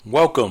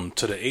Welcome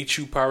to the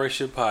HU Pirate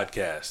Ship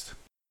Podcast.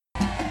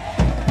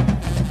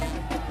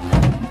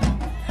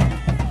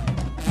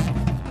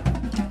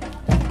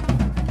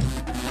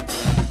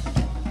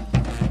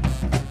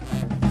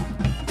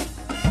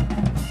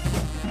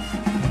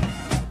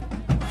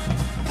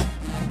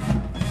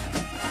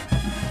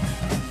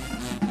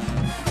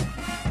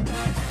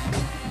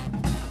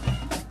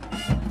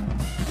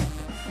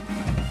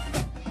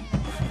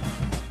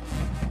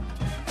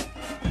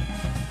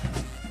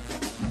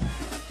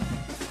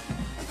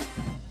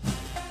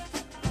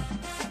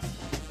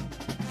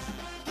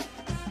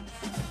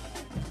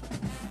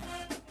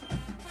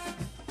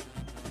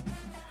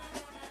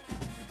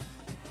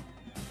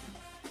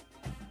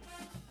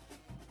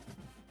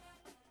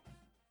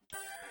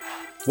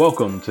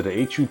 Welcome to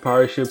the HU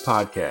Pirate Ship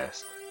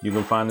Podcast. You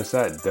can find us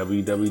at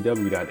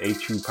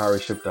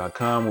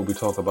www.hupirateship.com where we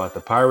talk about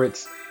the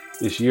Pirates.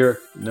 This year,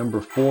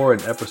 number 4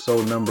 and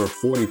episode number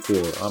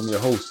 44. I'm your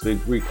host,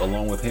 Big Greek,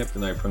 along with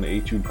Hamptonite from the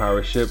HU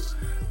Pirate Ship.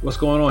 What's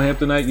going on,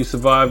 Hamptonite? You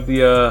survived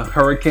the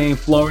Hurricane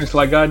Florence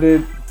like I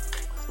did?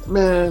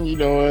 Man, you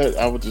know what?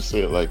 I would just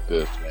say it like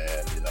this,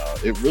 man.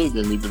 It really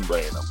didn't even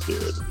rain up here,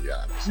 to be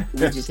honest.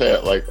 We just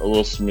had like a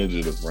little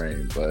smidget of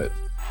rain, but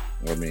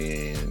I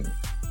mean,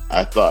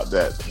 I thought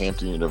that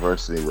Hampton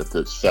University with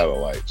its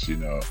satellites,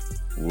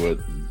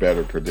 would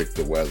better predict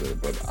the weather,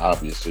 but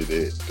obviously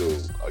they didn't do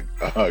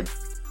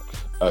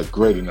a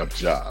great enough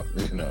job,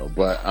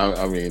 But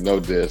I mean, no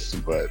diss,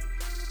 but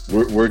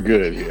we're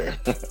good here.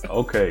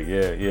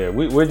 Okay, yeah.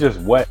 We're just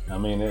wet. I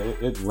mean,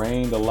 it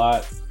rained a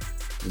lot.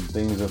 And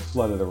things are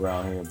flooded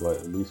around here,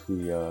 but at least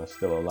we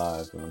still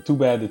alive. Too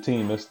bad the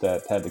team missed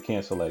that, had to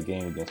cancel that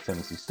game against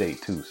Tennessee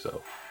State too.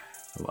 So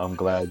I'm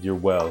glad you're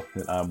well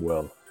and I'm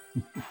well.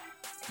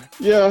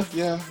 Yeah,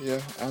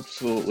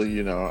 absolutely.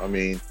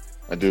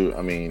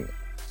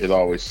 It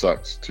always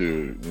sucks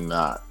to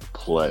not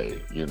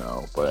play,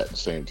 but at the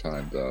same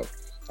time, though,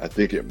 I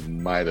think it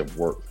might have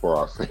worked for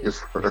our favor,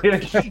 That's but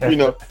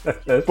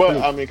true.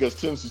 I mean, because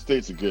Tennessee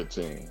State's a good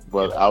team,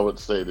 but I would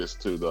say this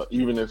too, though,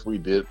 even if we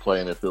did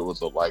play and if it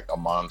was like a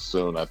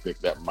monsoon, I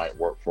think that might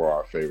work for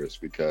our favors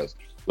because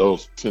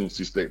those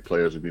Tennessee State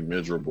players would be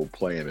miserable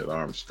playing at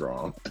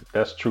Armstrong.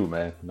 That's true,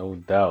 man. No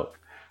doubt.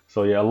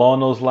 So yeah,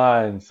 along those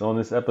lines, on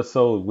this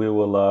episode, we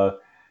will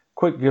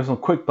give some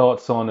quick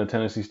thoughts on the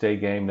Tennessee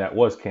State game that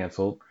was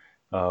canceled.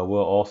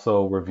 We'll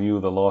also review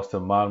the loss to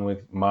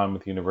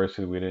Monmouth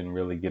University. We didn't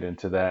really get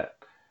into that.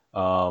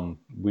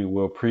 We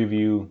will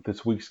preview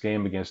this week's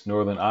game against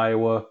Northern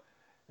Iowa.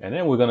 And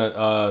then we're going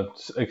to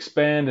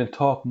expand and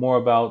talk more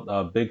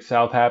about Big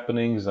South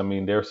happenings. I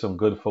mean, there's some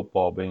good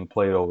football being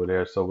played over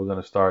there. So we're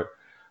going to start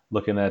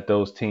looking at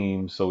those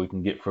teams so we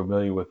can get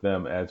familiar with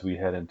them as we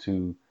head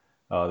into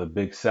the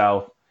Big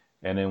South.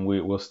 And then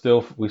we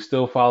still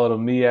follow the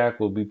MEAC.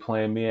 We'll be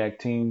playing MEAC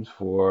teams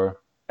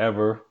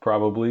forever,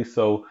 probably.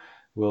 So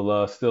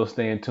we'll still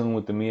stay in tune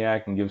with the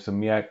MEAC and give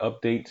some MEAC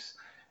updates.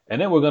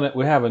 And then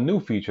we have a new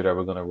feature that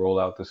we're gonna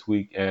roll out this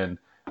week, and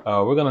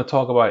we're gonna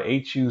talk about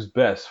HU's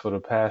best for the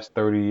past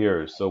 30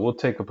 years. So we'll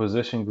take a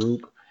position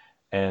group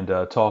and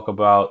talk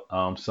about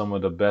some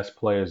of the best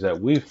players that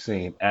we've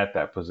seen at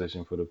that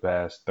position for the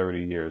past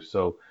 30 years.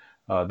 So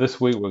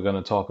this week we're going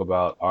to talk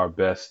about our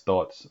best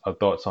thoughts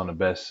on the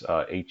best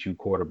HU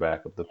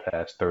quarterback of the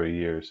past 30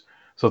 years.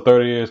 So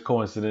 30 years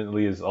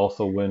coincidentally is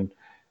also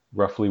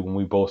roughly when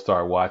we both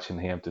start watching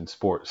Hampton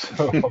sports.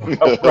 So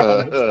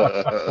around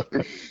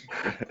this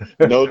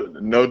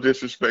time. No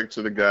disrespect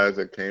to the guys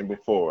that came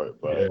before it,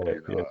 but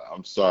Yeah.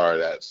 I'm sorry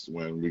that's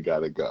when we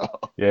gotta go.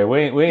 Yeah,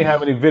 we ain't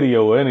have any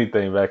video or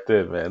anything back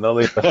then, man.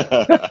 Only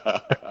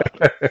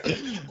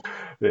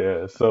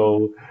Yeah,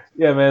 so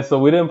yeah, man. So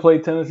we didn't play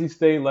Tennessee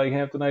State like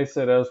Hamptonite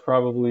said. That was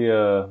probably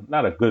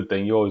not a good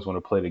thing. You always want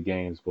to play the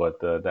games, but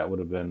that would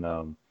have been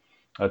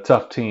a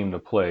tough team to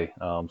play.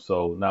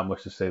 So not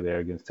much to say there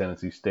against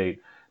Tennessee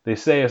State. They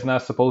say it's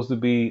not supposed to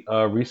be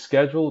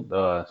rescheduled.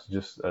 It's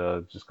just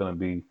going to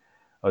be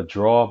a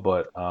draw.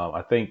 But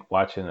I think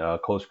watching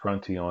Coach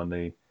Prunty on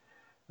the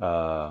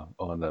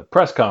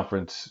press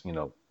conference,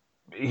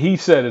 he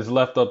said it's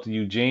left up to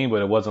Eugene,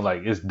 but it wasn't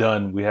like it's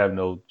done. We have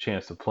no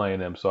chance of playing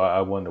them. So I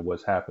wonder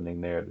what's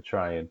happening there to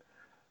try and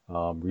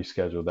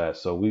reschedule that.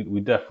 So we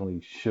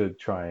definitely should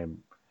try and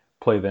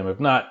play them. If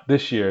not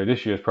this year,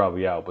 this year's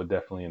probably out, but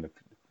definitely in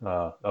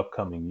the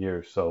upcoming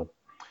years. So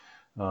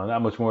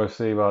not much more to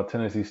say about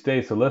Tennessee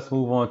State. So let's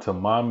move on to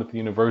Monmouth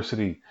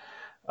University.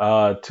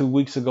 2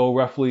 weeks ago,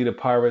 roughly, the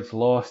Pirates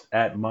lost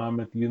at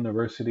Monmouth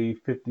University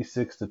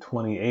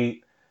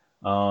 56-28.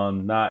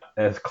 Not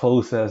as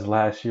close as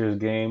last year's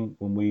game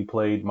when we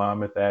played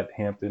Monmouth at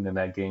Hampton and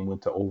that game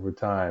went to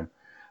overtime.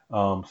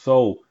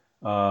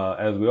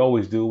 As we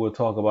always do, we'll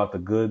talk about the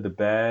good, the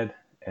bad,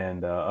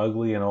 and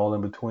ugly and all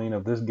in between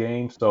of this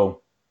game.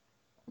 So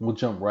we'll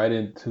jump right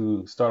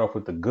into start off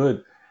with the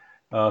good.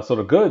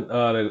 The good,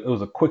 it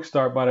was a quick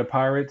start by the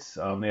Pirates.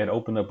 They had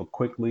opened up a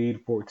quick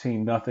lead,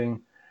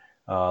 14-0.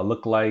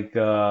 Looked like they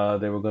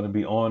were going to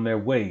be on their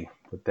way,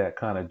 but that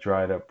kind of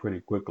dried up pretty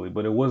quickly.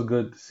 But it was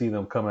good to see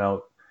them come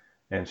out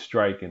and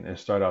strike and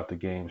start out the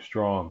game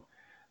strong.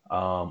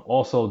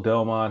 Also,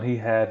 Delmon, he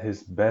had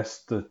his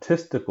best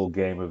statistical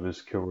game of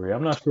his career.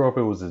 I'm not sure if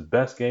it was his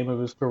best game of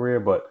his career,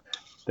 but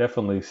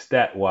definitely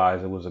stat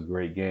wise, it was a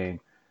great game.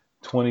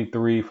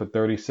 23 for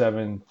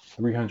 37,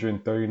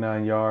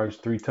 339 yards,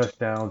 three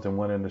touchdowns, and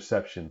one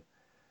interception.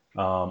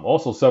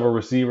 Also, several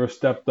receivers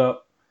stepped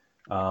up.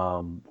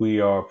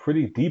 We are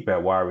pretty deep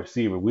at wide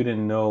receiver. We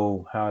didn't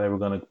know how they were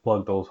going to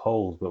plug those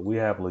holes, but we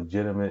have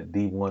legitimate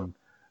D1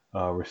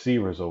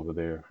 receivers over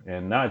there,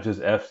 and not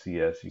just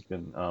FCS. You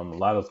can a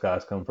lot of those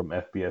guys come from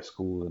FBS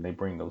schools, and they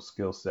bring those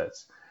skill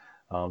sets.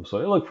 So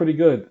they look pretty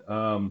good.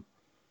 And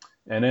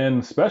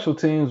then special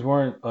teams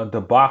weren't a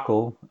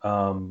debacle.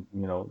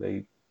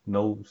 They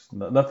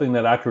nothing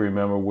that I can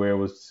remember where it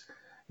was,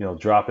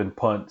 dropping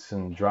punts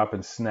and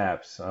dropping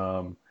snaps.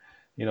 They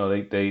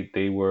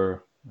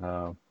were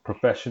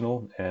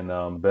professional,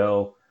 and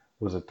Bell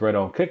was a threat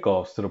on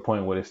kickoffs to the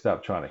point where they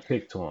stopped trying to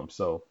kick to him.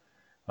 So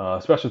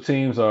special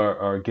teams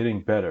are getting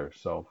better.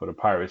 So for the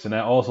Pirates, and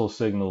that also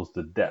signals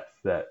the depth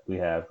that we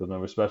have. Because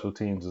remember, special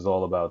teams is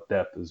all about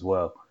depth as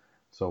well.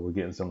 So we're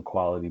getting some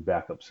quality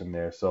backups in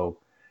there. So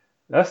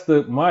that's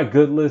the my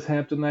good list,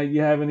 Hamptonite.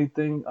 You have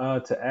anything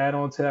to add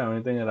on to that, or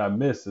anything that I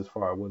missed as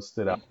far as what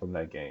stood out from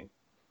that game?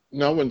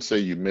 No, I wouldn't say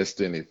you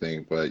missed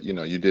anything, but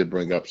you did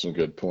bring up some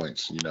good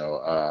points.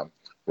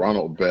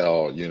 Ronald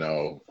Bell,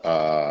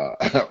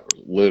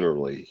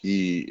 literally,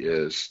 he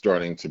is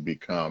starting to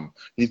become.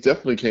 He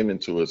definitely came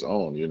into his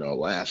own,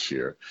 last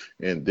year,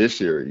 and this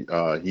year,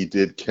 he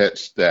did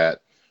catch that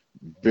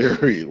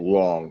very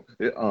long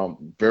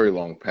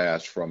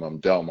pass from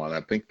Delmon.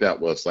 I think that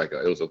was it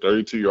was a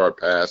 32-yard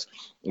pass.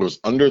 It was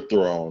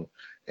underthrown,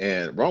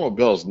 and Ronald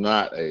Bell's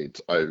not a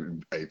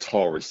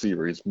tall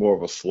receiver. He's more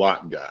of a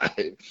slot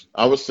guy.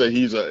 I would say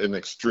he's an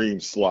extreme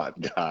slot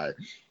guy,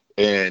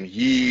 and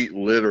he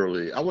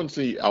literally, I wouldn't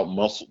say he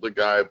outmuscled the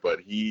guy, but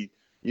he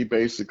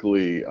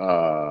basically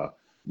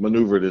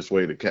maneuvered his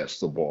way to catch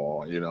the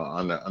ball,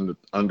 on the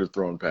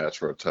underthrown pass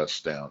for a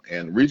touchdown.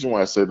 And the reason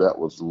why I say that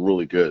was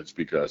really good is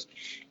because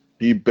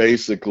he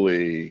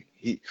basically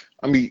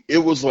I mean, it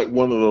was like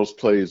one of those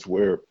plays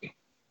where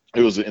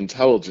it was an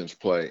intelligence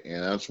play,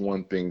 and that's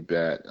one thing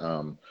that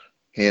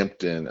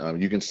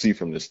Hampton, you can see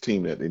from this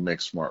team that they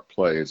make smart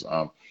plays.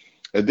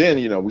 And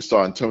then, we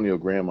saw Antonio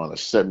Graham on a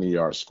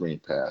 70-yard screen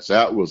pass.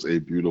 That was a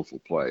beautiful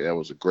play. That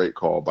was a great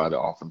call by the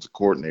offensive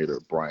coordinator,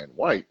 Brian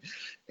White.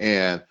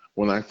 And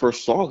when I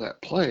first saw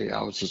that play,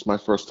 my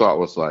first thought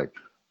was like,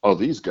 oh,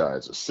 these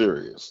guys are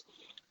serious.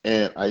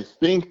 And I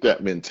think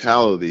that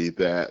mentality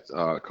that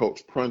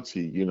Coach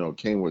Prunty,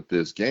 came with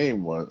this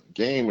game, and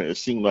it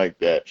seemed like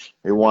that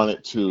they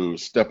wanted to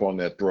step on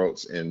their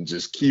throats and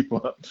just keep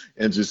up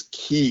and just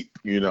keep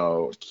their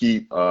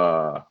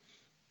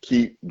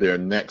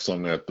necks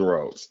on their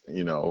throats,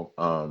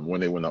 when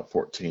they went up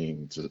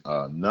 14 to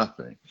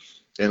nothing.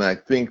 And I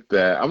think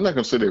that I'm not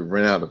going to say they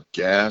ran out of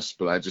gas,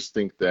 but I just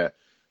think that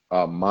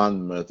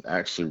Monmouth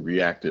actually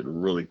reacted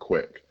really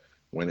quick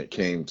when it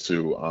came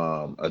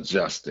to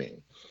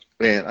adjusting.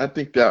 And I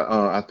think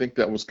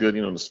that was good.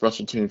 The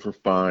special teams were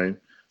fine.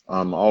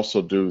 I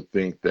also do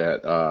think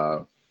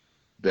that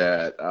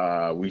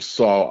we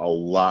saw a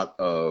lot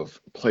of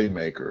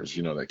playmakers,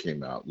 that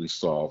came out. We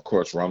saw, of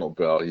course, Ronald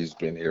Bell. He's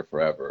been here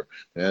forever.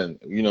 And,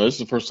 this is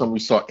the first time we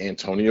saw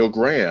Antonio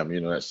Graham, that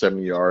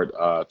 70-yard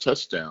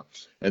touchdown.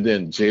 And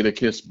then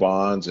Jadakiss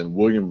Bonds and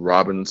William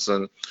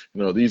Robinson.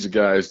 These are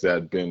guys that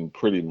have been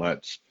pretty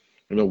much,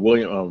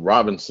 William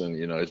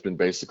Robinson, has been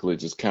basically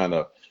just kind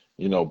of,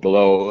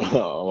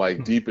 below,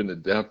 like deep in the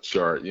depth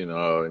chart,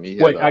 and he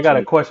had Wait, I got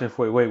a 20. question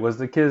for you. Wait, was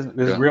the kid's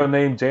his Yeah. real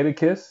name Jada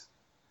Kiss?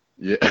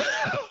 Yeah.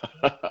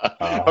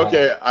 Uh,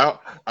 Okay, I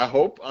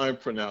hope I'm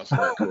pronouncing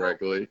that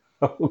correctly,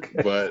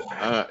 okay. but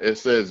it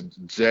says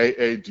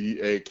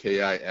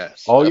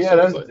Jadakis. Oh That's yeah, what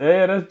I was that's like.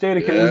 yeah, that's Jada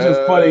Kiss. It's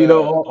just funny, Yeah,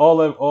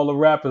 all the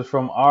rappers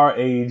from our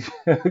age,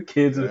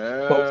 kids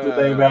are supposed to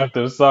name yeah,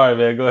 after. Sorry,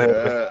 man. Go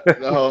yeah. ahead.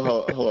 No,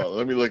 hold on.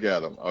 Let me look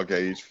at him.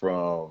 Okay, he's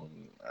from.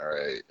 All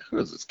right, who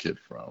is this kid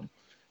from?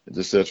 It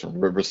just says from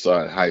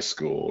Riverside High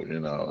School. It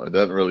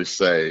doesn't really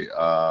say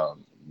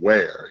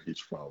where he's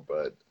from,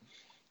 but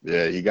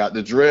yeah, he got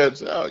the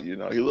dreads out. He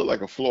looked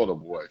like a Florida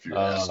boy, if you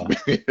ask Uh,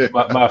 me.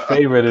 my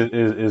favorite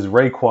is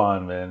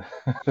Raekwon, man.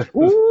 There's a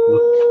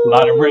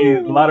lot of Ooh,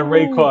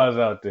 Raekwons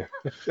out there.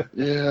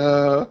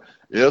 yeah,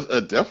 yes,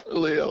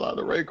 definitely a lot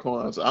of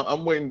Raekwons.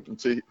 I'm waiting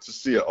to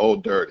see an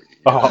old dirty,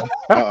 Oh,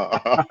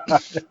 an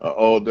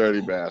old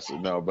dirty bastard.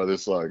 No, but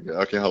it's like,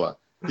 okay, hold on.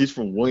 He's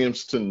from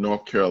Williamston,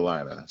 North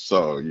Carolina,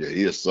 so yeah,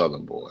 he is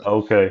Southern boy,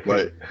 okay.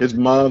 but his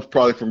mom's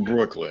probably from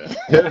Brooklyn.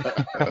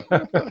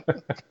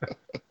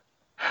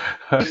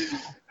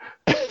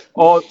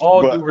 all due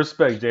But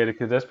respect, Jada,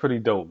 because that's pretty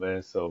dope,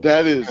 man. So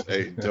that is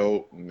a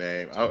dope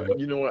name. yeah.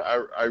 You know what?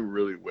 I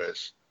really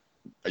wish,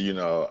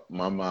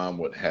 my mom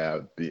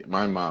had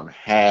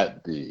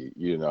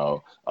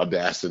the,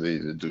 audacity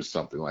to do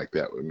something like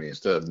that with me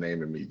instead of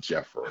naming me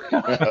Jeffrey.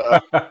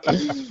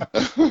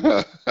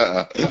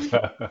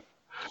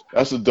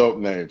 That's a dope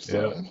name,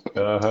 Yeah. son.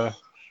 Uh-huh.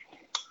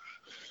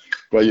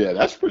 But yeah,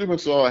 that's pretty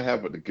much all I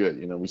have with the good.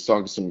 We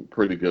saw some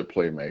pretty good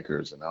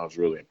playmakers, and I was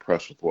really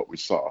impressed with what we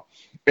saw.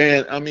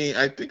 And I mean,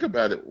 I think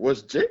about it.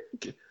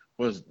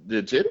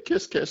 Did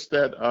Jadakiss catch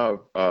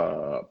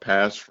that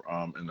pass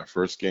in the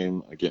first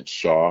game against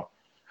Shaw?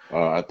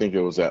 I think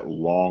it was that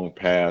long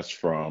pass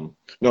from.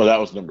 No, that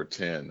was number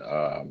 10.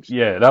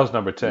 Yeah, that was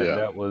number 10. Yeah,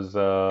 That was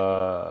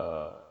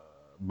what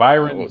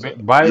was it? Yeah,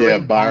 Byron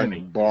Barney.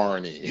 Byron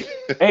Barney.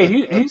 Hey,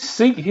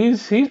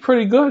 he's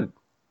pretty good.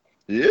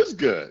 He is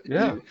good.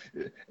 Yeah.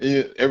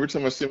 Every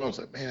time I see him, I was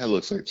like, man, that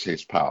looks like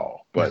Chase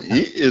Powell. But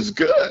he is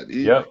good.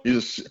 Yep.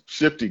 He's a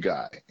shifty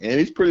guy, and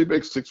he's pretty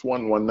big, 6'1",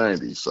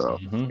 190. So,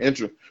 Hmm.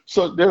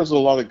 so there's a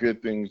lot of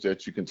good things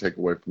that you can take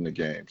away from the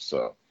game.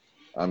 So,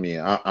 I mean,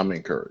 I'm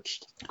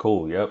encouraged.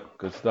 Cool. Yep.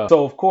 Good stuff.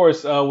 So of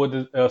course,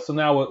 so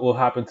now we'll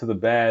hop into the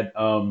bad.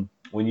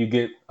 When you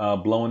get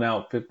blown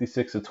out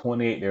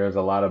 56-28, there's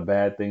a lot of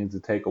bad things to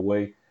take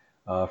away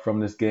from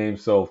this game.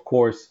 So of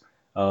course,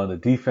 the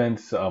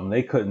defense,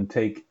 they couldn't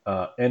take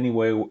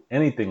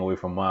anything away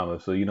from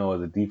Monmouth. So as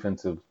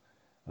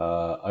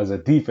a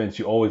defense,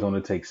 you always want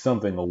to take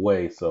something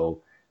away.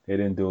 So they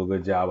didn't do a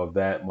good job of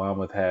that.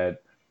 Monmouth had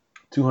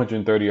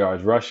 230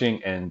 yards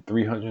rushing and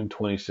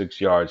 326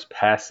 yards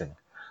passing.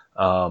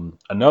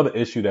 Another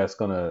issue that's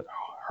going to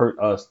hurt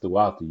us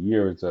throughout the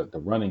year is that the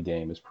running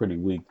game is pretty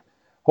weak.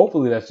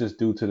 Hopefully, that's just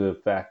due to the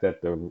fact that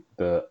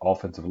the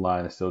offensive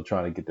line is still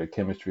trying to get their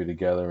chemistry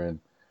together and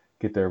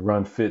get their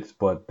run fits,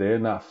 but they're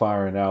not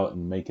firing out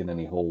and making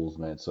any holes,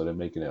 man. So they're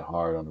making it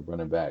hard on the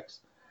running backs.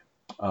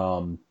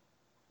 Um,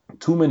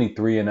 Too many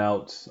three and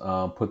outs.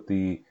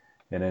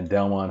 And then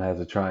Delmon has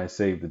to try and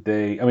save the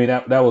day. I mean,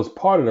 that was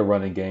part of the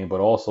running game,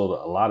 but also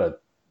a lot of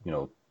you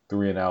know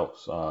three and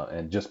outs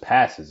and just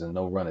passes and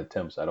no run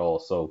attempts at all.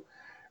 So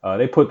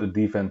they put the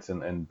defense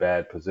in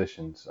bad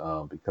positions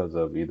because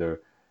of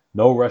either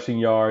no rushing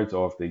yards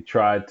or if they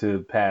tried to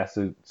pass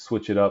it,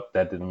 switch it up,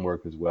 that didn't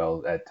work as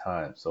well at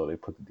times. So they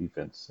put the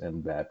defense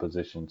in bad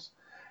positions.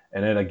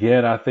 And then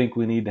again, I think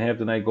we need to have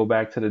tonight go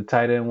back to the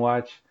tight end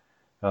watch.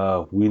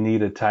 We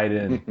need a tight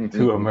end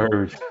to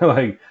emerge.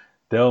 Like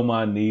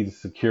Delmon needs a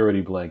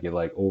security blanket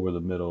like over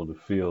the middle of the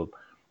field.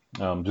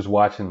 Just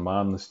watching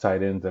Monmouth's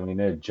tight ends, I mean,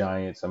 they're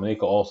giants. I mean, they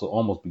could also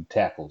almost be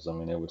tackles. I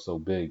mean, they were so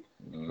big,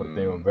 but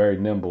they were Mm, very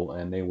nimble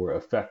and they were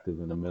effective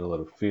in the middle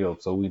of the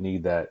field. So we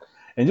need that.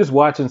 And just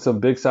watching some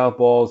Big South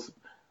balls,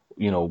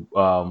 you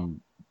know,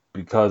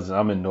 because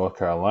I'm in North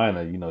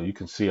Carolina, you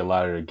can see a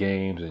lot of their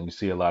games and you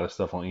see a lot of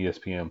stuff on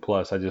ESPN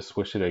Plus. I just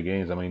switch to their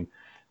games. I mean,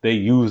 they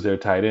use their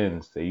tight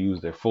ends, they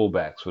use their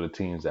fullbacks for the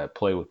teams that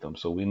play with them.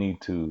 So we need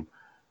to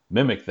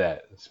mimic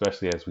that,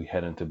 especially as we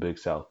head into Big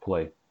South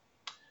play.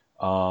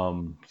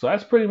 So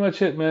that's pretty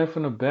much it, man.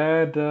 From the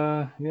bad,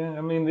 yeah.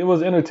 I mean, it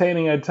was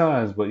entertaining at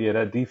times, but yeah,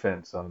 that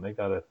defense, they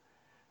got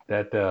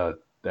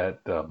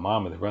that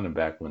Monmouth running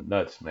back went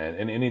nuts, man.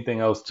 And anything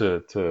else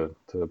to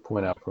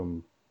point out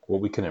from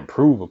what we can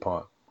improve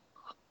upon?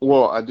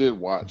 Well, I did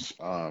watch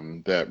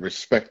that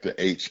Respect the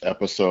H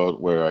episode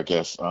where I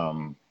guess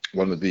one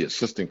of the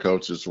assistant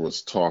coaches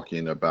was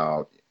talking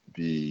about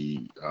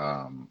the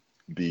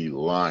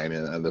line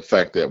and the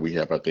fact that we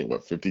have, I think,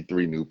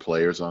 53 new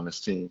players on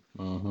this team.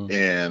 Hmm.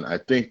 And I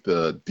think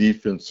the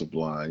defensive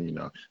line, I'm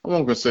not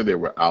going to say they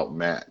were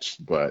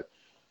outmatched, but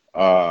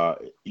uh,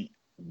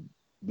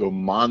 the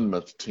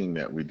Monmouth team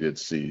that we did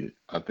see,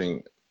 I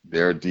think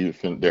their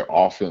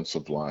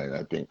offensive line,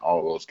 I think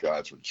all those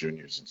guys were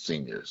juniors and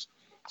seniors.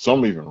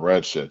 Some even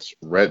red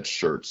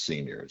shirt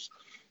seniors.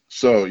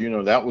 So,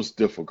 that was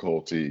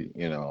difficulty,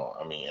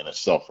 I mean, in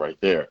itself right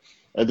there.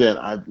 And then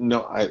I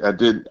know I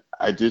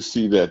did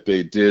see that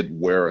they did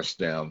wear us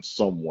down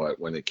somewhat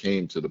when it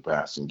came to the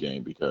passing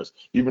game because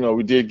even though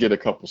we did get a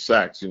couple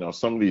sacks,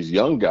 some of these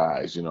young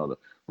guys, that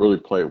really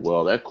played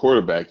well. That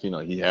quarterback,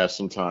 he has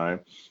some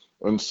time.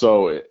 And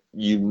so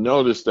you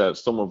notice that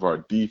some of our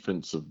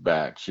defensive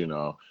backs,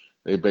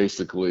 they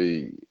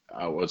basically,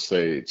 I would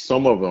say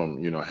some of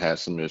them, had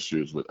some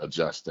issues with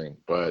adjusting.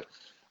 But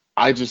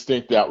I just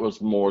think that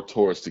was more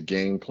towards the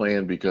game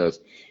plan because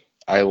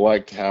I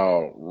liked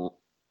how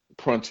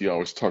Prunty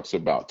always talks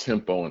about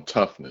tempo and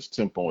toughness,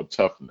 tempo and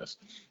toughness.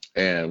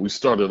 And we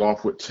started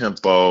off with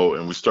tempo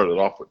and we started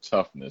off with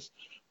toughness.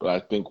 But I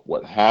think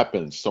what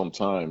happens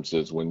sometimes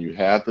is when you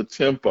have the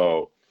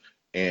tempo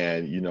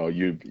and you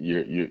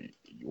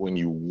when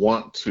you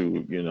want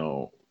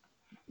to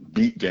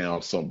beat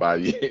down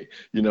somebody,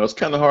 it's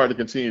kind of hard to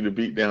continue to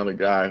beat down a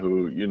guy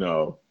who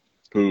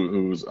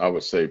who's I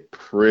would say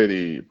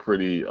pretty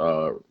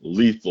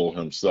lethal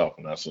himself,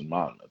 and that's in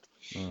Monmouth.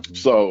 Hmm.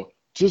 So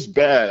just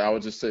bad. I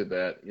would just say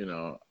that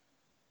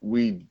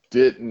we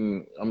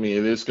didn't. I mean,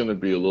 it is going to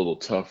be a little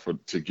tough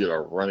to get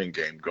our running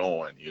game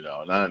going, and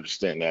I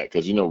understand that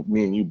because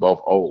me and you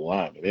both old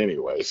linemen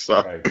anyway.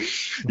 So Right.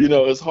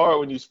 it's hard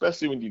when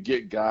especially when you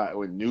get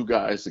with new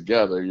guys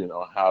together,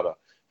 how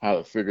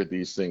to figure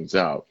these things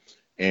out.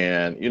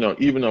 And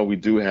even though we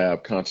do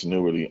have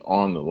continuity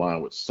on the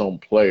line with some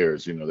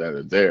players, that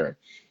are there,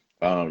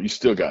 you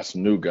still got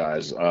some new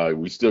guys.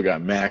 We still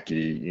got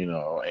Mackey,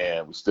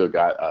 and we still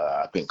got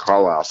I think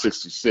Carlisle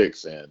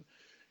 66, and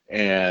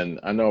And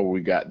I know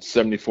we got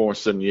 74 and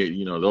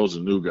 78, those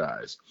are new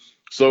guys.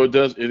 So it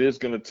is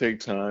going to take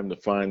time to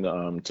find,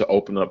 to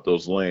open up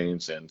those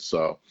lanes. And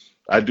so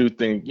I do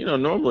think,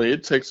 normally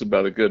it takes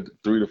about a good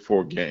 3 to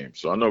 4 games.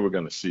 So I know we're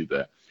going to see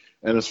that.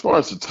 And as far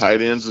as the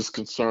tight ends is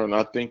concerned,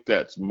 I think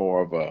that's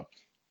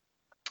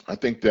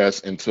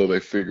until they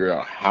figure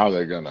out how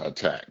they're going to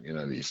attack,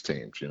 these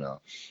teams.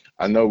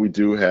 I know we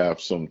do have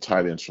some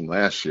tight ends from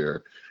last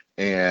year,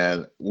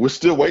 and we're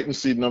still waiting to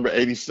see number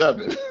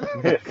 87.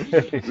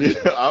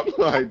 I'm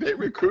like, they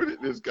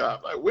recruited this guy.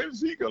 I'm like, when is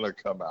he going to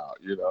come out?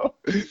 When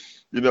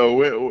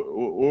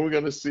we're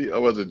going to see? Oh,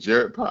 was it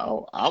Jared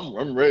Powell?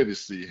 I'm ready to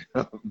see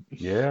him.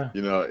 Yeah.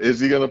 Is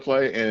he going to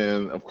play?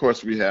 And of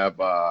course, of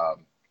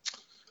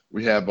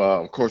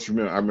course, I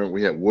remember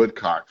we had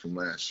Woodcock from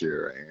last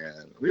year,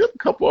 and we have a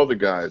couple other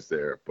guys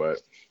there.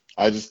 But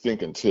I just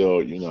think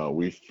until,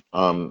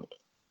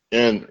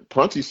 and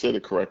Prunty said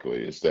it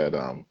correctly, is that,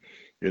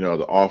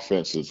 the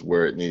offense is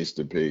where it needs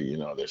to be.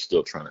 They're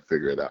still trying to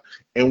figure it out.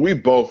 And we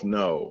both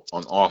know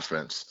on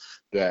offense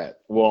that,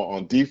 well,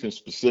 on defense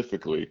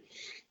specifically,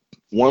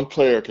 one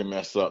player can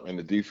mess up and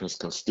the defense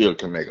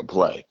can make a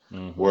play.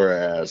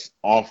 Whereas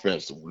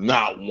offense,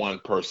 not one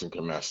person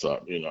can mess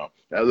up.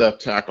 That left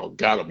tackle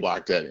got to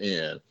block that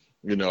in.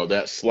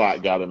 That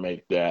slot got to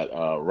make that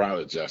route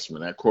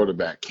adjustment. That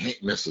quarterback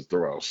can't miss a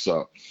throw.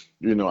 So,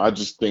 I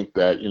just think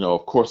that,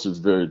 of course, it's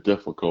very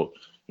difficult,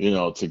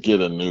 to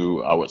get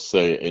I would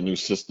say, a new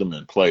system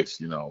in place,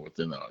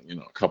 within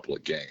a couple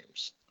of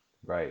games.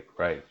 Right.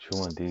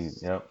 True indeed.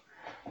 Yep.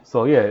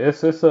 So yeah,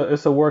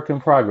 it's a work in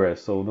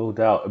progress. So no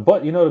doubt.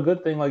 But the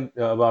good thing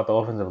about the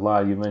offensive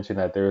line, you mentioned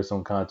that there is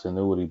some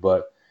continuity,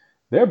 but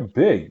they're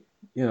big.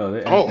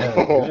 Oh,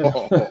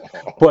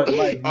 But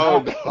like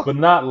oh not, no. but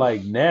not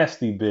like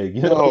nasty big.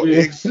 You know what No, I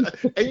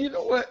mean? and you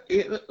know what?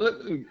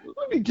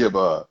 Let me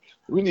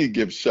we need to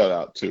give a shout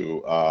out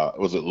to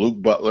was it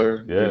Luke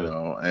Butler?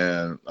 Yeah.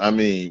 And I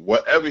mean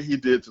whatever he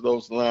did to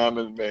those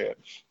linemen, man,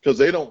 because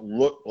they don't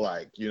look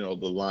like the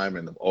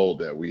linemen of old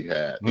that we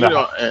had,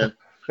 No. and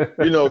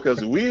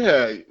because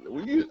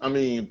I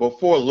mean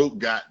before Luke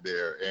got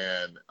there,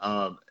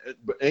 and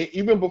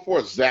even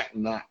before Zach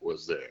Knott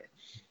was there.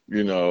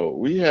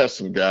 We had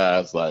some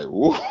guys like,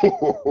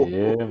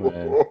 Yeah,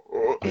 man.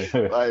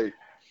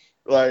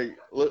 like,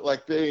 look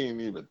like they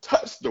ain't even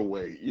touched the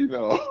weight,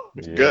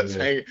 guts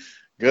Yeah. hanging,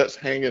 guts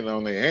hanging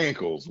on their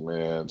ankles,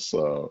 man.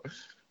 So,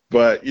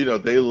 but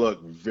they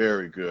look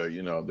very good.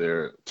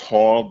 They're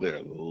tall,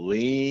 they're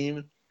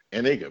lean,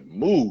 and they can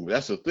move.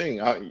 That's the thing.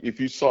 If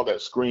you saw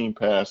that screen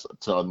pass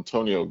to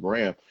Antonio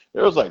Graham,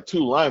 there was like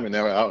two linemen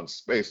that were out in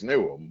space, and they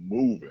were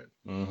moving.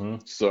 Hmm.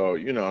 So,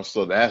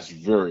 so that's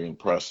very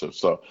impressive.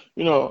 So,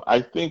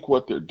 I think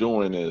what they're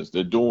doing is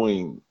they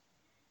know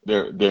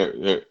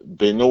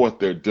what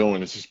they're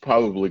doing. It's just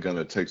probably going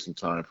to take some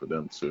time for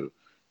them to,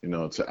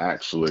 to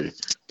actually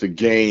to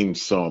gain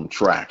some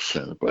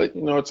traction. But,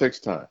 it takes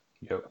time.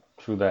 Yep.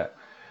 True that.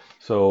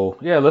 So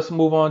yeah, let's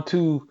move on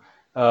to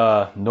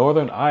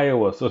Northern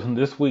Iowa. So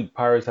this week,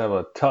 Pirates have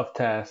a tough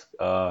task.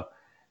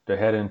 They're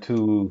heading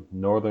to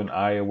Northern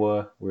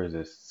Iowa. Where is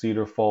this?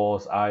 Cedar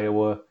Falls,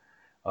 Iowa.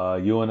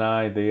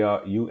 UNI,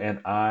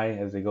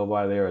 as they go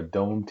by, they're a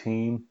dome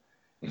team.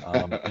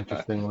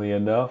 Interestingly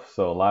enough,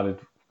 so a lot of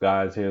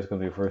guys here, it's going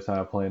to be the first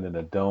time playing in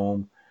a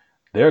dome.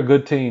 They're a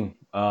good team.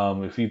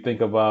 If you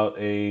think about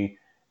a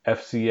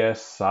FCS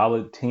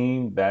solid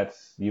team,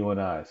 that's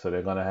UNI. So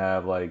they're going to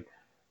have like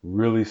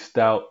really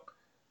stout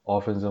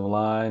offensive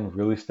line,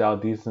 really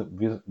stout decent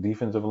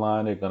defensive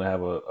line. They're going to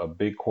have a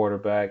big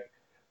quarterback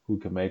who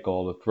can make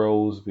all the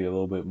throws, be a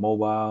little bit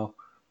mobile.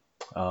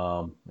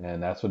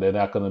 And that's what they're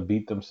not going to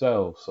beat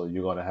themselves. So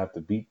you're going to have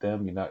to beat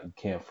them. You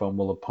can't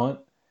fumble a punt,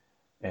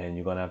 and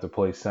you're going to have to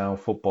play sound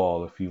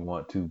football if you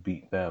want to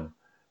beat them.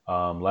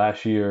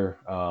 Last year,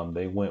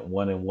 they went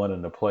 1-1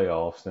 in the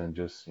playoffs, and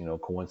just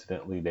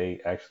coincidentally, they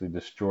actually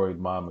destroyed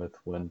Monmouth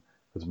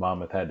because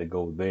Monmouth had to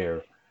go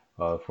there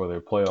for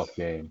their playoff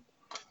game.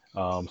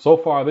 So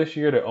far this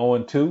year, they're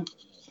 0-2.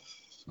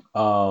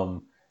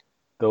 Um,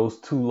 those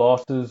two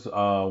losses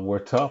were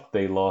tough.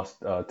 They lost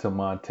to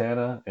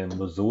Montana and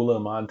Missoula,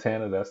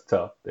 Montana. That's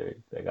tough. They're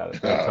a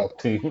tough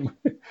team.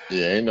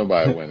 Yeah, ain't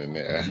nobody winning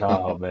there.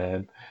 Nah,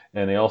 man.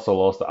 And they also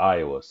lost to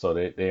Iowa, so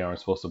they aren't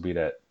supposed to be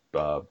that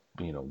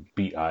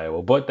beat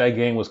Iowa. But that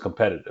game was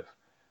competitive.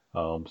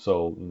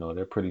 So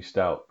they're pretty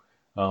stout.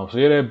 So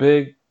yeah, they're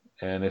big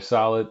and they're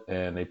solid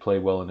and they play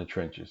well in the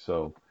trenches.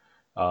 So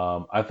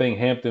I think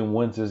Hampton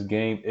wins this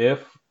game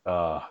if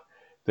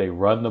they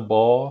run the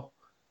ball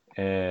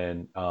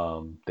and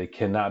they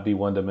cannot be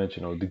one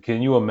dimensional.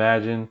 Can you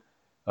imagine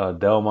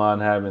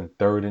Delmon having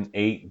 3rd and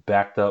 8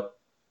 backed up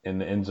in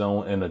the end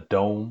zone in a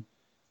dome?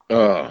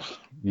 Uh,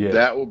 Yeah,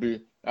 that'd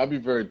be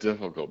very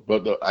difficult.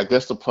 But I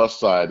guess the plus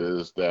side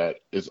is that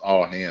it's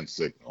all hand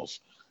signals.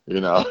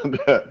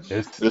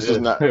 it's This is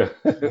not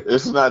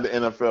this is not the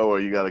NFL where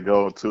you got to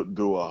go to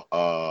do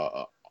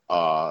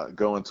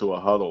go into a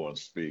huddle and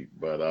speak.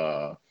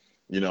 But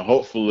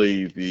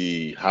hopefully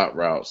the hot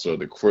routes or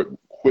the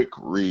quick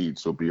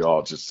reads will be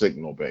all just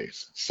signal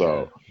based. Yeah.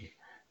 So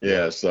Yeah.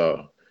 yeah,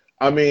 so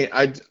I mean,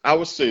 I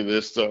would say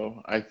this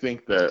though. I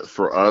think that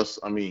for us,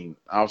 I mean,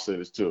 I'll say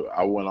this too.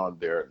 I went on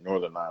their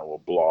Northern Iowa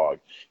blog,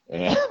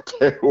 and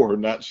they were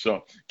not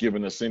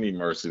giving us any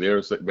mercy. They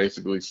were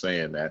basically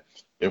saying that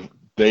if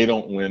they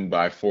don't win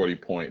by 40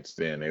 points,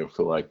 then they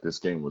feel like this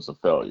game was a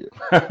failure.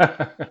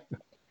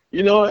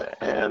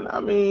 And I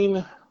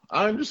mean,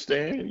 I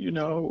understand.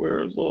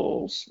 We're a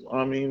little,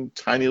 I mean,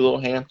 tiny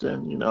little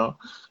Hampton.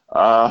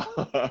 Uh,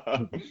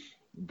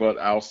 but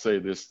I'll say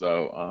this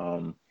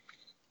though.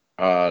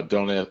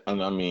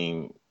 I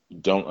mean,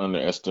 don't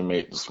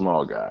underestimate the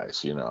small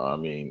guys. I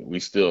mean, we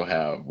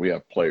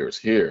have players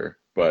here,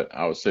 but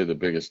I would say the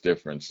biggest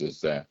difference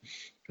is that,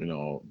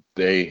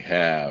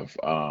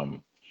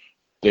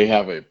 they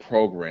have a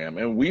program,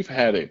 and we've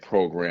had a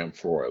program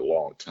for a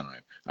long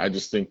time. I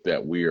just think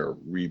that we are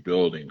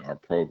rebuilding our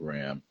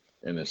program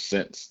in a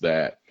sense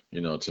that,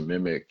 to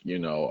mimic,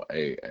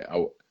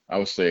 I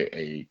would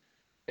say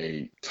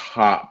a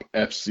top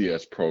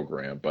FCS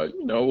program, but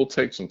it will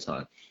take some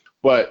time.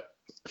 But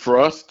for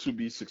us to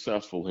be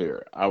successful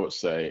here, I would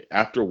say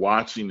after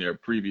watching their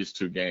previous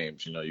two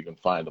games, you can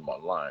find them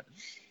online.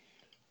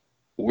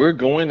 We're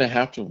going to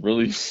have to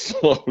really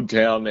slow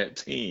down that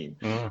team.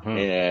 Hmm.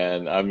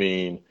 And I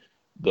mean,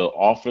 the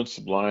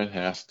offensive line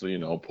has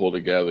to, pull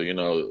together,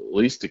 at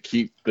least to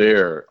keep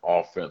their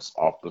offense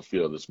off the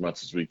field as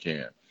much as we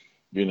can.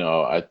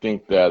 I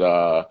think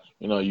that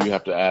you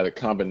have to add a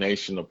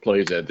combination of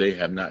plays that they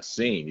have not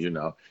seen.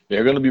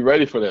 They're going to be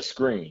ready for that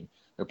screen.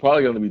 They're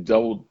probably going to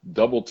be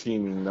double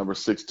teaming number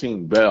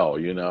 16 Bell.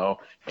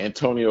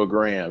 Antonio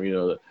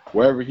Graham.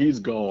 Wherever he's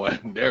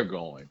going, they're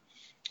going.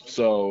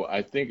 So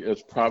I think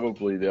it's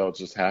probably they'll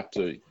just have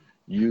to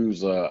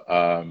use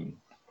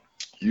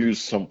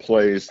use some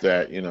plays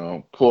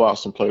that pull out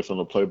some plays from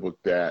the playbook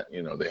that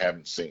they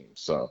haven't seen.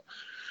 So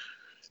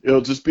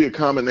it'll just be a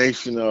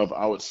combination of,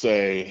 I would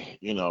say,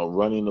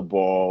 running the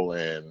ball,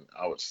 and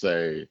I would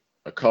say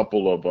a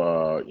couple of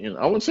I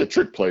wouldn't say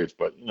trick plays,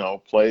 but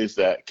plays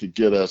that could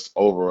get us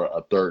over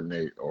a 3rd and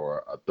 8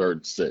 or a 3rd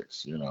and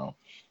 6, a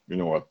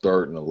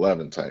 3rd and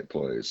 11 type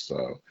plays.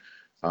 So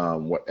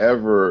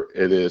whatever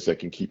it is that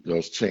can keep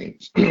those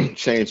chains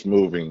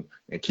moving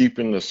and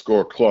keeping the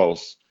score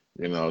close,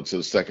 to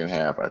the second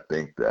half, I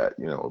think that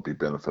will be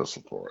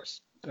beneficial for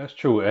us. That's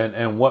true.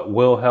 And what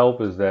will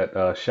help is that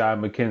Shy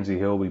McKenzie,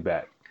 he'll be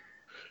back.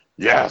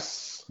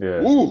 Yes.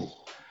 Yeah. Woo.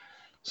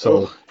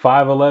 So Oh,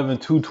 5'11",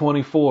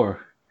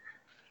 224.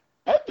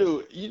 that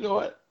dude. You know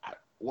what?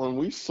 When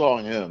we saw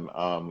him,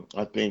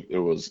 I think it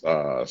was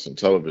some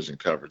television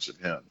coverage of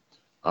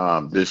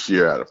him this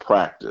year at a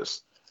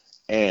practice,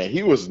 and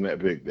he wasn't that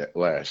big that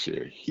last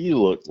year. He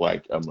looked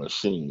like a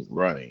machine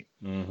running.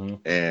 Hmm.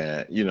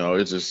 And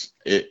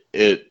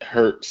it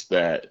hurts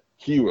that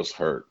he was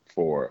hurt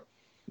for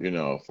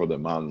the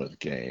Monmouth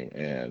game.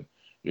 And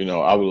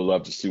I would have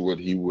loved to see what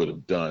he would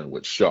have done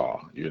with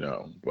Shaw.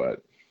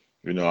 But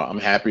I'm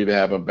happy to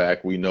have him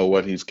back. We know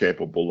what he's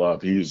capable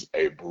of. He's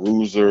a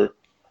bruiser,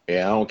 and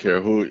I don't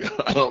care who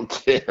I don't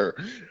care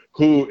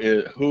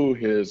who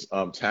his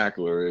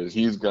tackler is.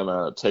 He's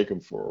gonna take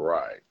him for a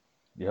ride.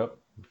 Yep,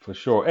 for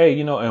sure. Hey,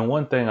 and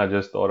one thing I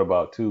just thought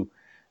about too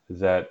is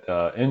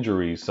that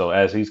injuries. So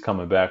as he's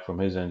coming back from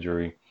his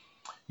injury,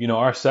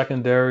 our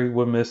secondary,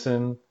 we're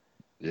missing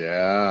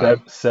Yeah.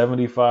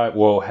 75.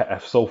 Well,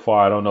 so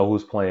far, I don't know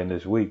who's playing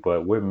this week,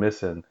 but we're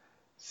missing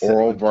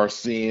Oral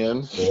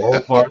Varsian.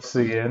 Oral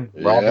Garcian,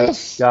 Robert Yes.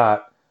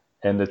 Scott,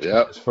 and the Yep.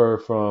 transfer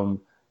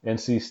from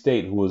NC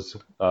State who was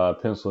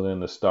penciled in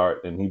to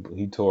start, and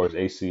he tore his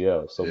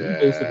ACL. So we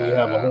basically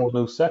have a Yeah. whole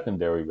new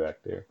secondary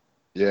back there.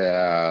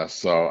 Yeah.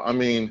 So, I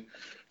mean,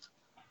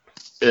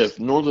 if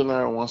Northern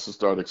Ireland wants to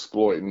start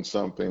exploiting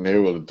something, they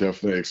will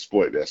definitely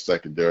exploit that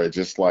secondary,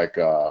 just like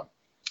I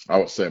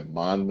would say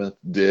Monmouth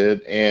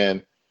did.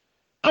 And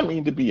I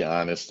mean, to be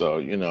honest,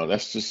 though,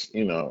 that's just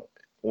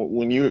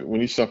when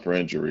you suffer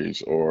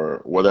injuries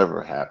or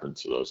whatever happened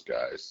to those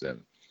guys,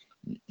 then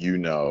you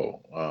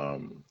know,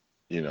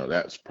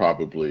 that's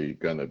probably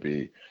going to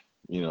be,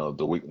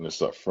 the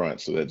weakness up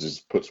front. So that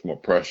just puts more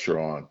pressure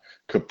on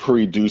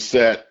Capri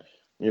Doucette,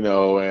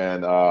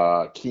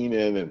 and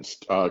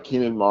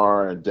Keenan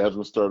Marr and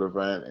Desmond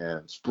Sturdivant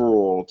and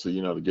Sproul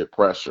to get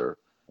pressure.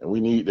 And we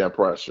need that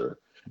pressure.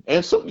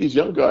 And some of these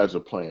young guys are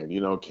playing,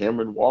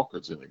 Cameron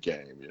Walker's in the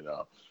game.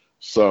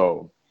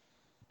 So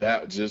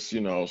that just,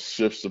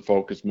 shifts the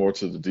focus more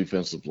to the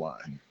defensive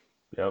line.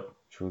 Yep,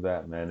 true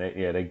that, man.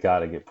 They got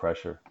to get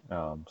pressure.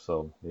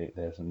 So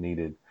that's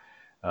needed.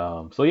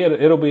 So yeah,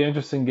 it'll be an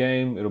interesting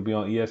game. It'll be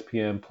on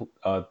ESPN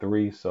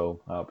 3,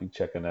 so I'll be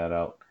checking that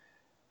out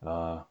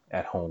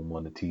at home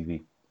on the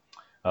TV.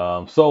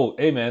 So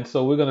hey man,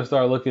 so we're gonna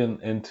start looking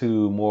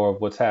into more of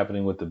what's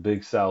happening with the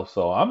Big South.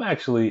 So I'm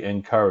actually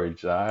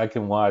encouraged. I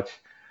can watch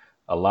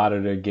a lot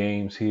of their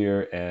games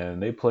here, and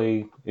they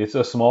play. It's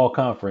a small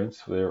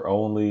conference. They're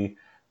only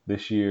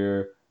this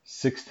year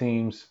six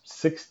teams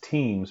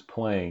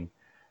playing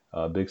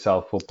Big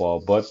South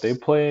football, but they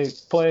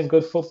playing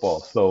good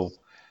football. So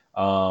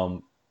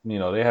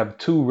they have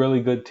two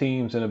really good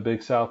teams in the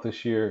Big South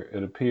this year.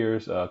 It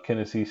appears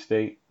Kennesaw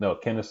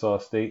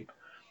State.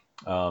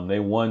 They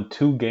won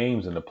two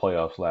games in the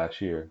playoffs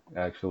last year,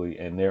 actually,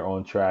 and they're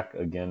on track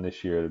again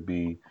this year to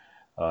be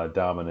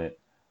dominant.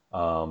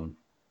 Um,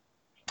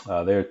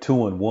 they're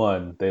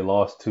 2-1. They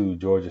lost to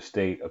Georgia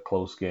State, a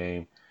close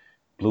game.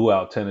 Blew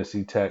out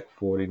Tennessee Tech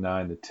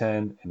 49-10,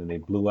 and then they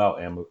blew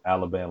out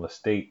Alabama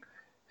State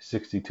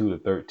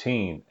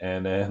 62-13.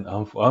 And then,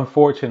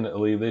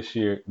 unfortunately,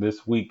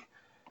 this week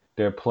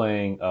they're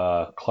playing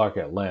Clark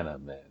Atlanta,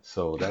 man.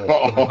 So that's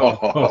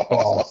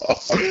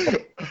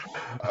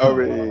I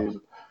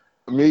mean,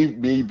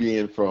 me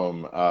being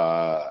from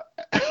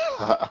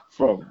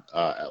from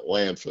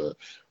Atlanta,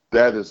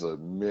 that is a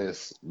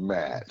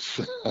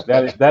mismatch.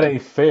 that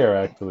ain't fair,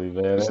 actually,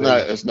 man. It's That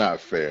not. ain't. It's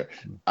not fair.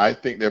 I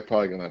think they're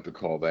probably gonna have to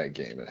call that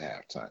game at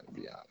halftime. To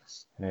be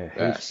honest, Man,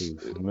 that's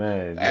Jesus,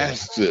 man.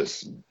 that's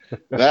just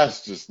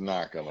that's just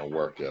not gonna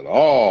work at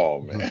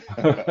all, man.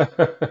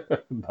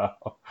 No.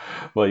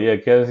 But yeah,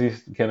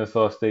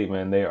 Kennesaw State,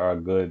 man, they are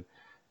good.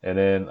 And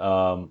then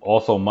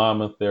also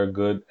Monmouth, they're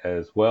good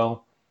as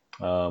well.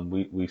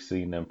 We've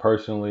seen them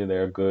personally;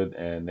 they're good,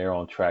 and they're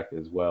on track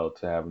as well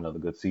to have another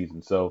good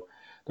season. So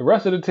the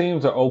rest of the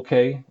teams are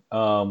okay.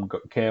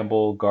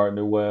 Campbell,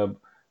 Gardner Webb,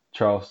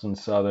 Charleston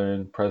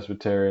Southern,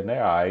 Presbyterian,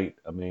 they're all right.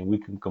 I mean, we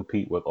can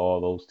compete with all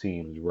those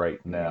teams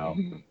right now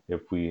Mhm.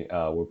 if we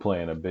were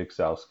playing a Big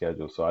South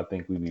schedule. So I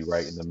think we'd be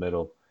right in the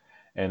middle.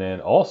 And then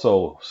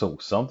also, so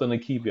something to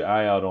keep your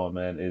eye out on,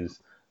 man, is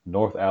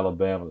North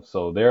Alabama.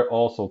 So they're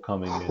also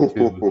coming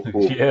into,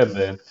 yeah,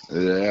 man,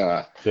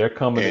 Yeah, they're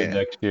coming in and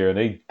next year, and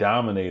they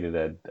dominated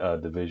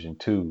at Division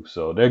 2.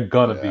 So they're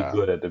gonna be yeah,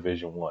 good at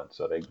Division 1.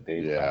 So they've got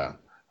yeah,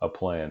 a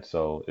plan.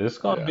 So it's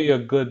gonna yeah. be a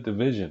good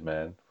division,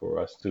 man, for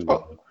us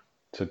Oh,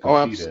 to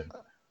oh, compete in.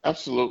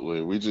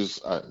 absolutely. We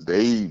just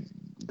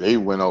they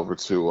went over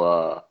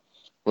to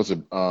what's it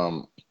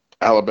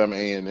Alabama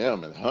A&M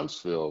in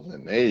Huntsville,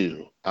 and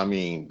I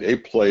mean they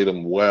played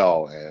them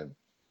well, and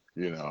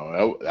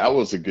that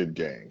was a good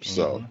game.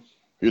 So Hmm.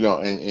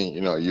 and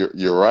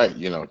you're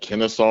right.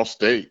 Kennesaw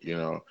State.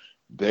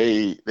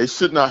 They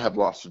should not have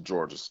lost to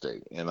Georgia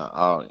State,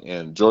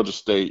 and Georgia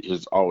State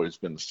has always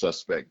been the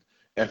suspect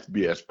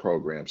FBS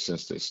program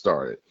since they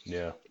started.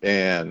 Yeah.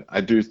 And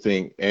I do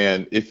think,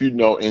 and if you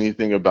know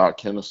anything about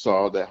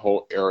Kennesaw, that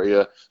whole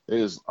area it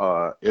is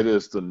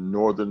the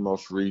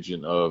northernmost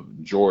region of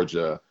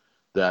Georgia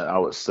that I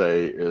would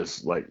say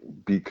is like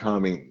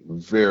becoming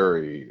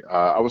very.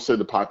 I would say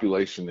the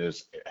population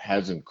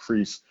has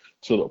increased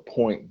to the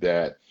point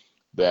that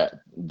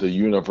the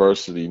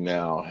university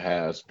now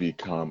has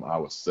become, I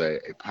would say,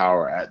 a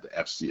power at the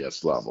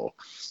FCS level,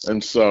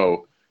 and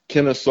so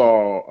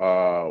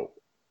Kennesaw.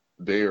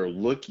 They are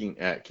looking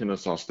at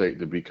Kennesaw State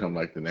to become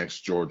like the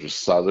next Georgia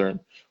Southern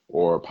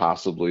or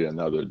possibly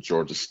another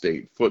Georgia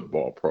State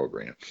football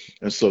program.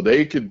 And so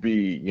they could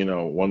be,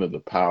 one of the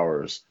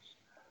powers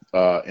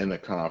in the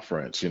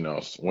conference,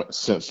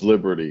 since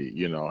Liberty,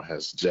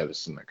 has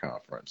jettisoned the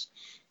conference.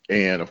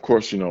 And of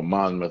course,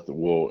 Monmouth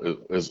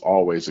is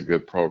always a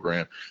good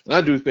program. And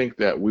I do think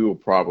that we will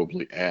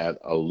probably add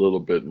a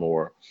little bit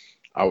more.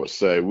 I would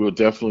say we'll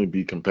definitely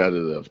be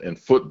competitive in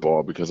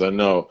football because I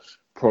know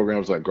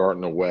programs like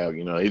Gardner Webb,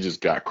 they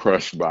just got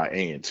crushed by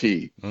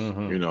A&T,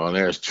 Hmm. and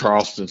there's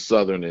Charleston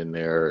Southern in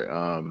there.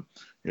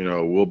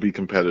 We'll be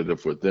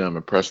competitive with them,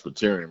 and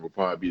Presbyterian will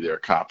probably be their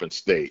Coppin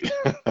State.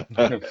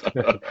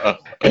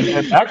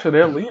 And actually,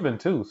 they're leaving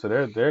too, so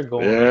they're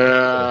going over there.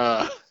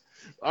 Yeah.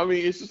 I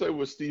mean, it's just like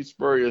what Steve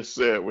Spurrier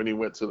said when he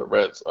went to the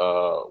Reds.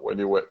 When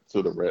he went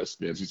to the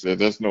Redskins, he said,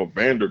 "There's no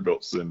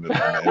Vanderbilts in the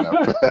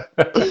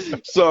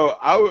NFL." So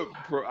I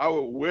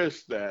would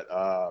wish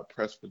that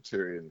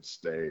Presbyterian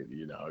stayed,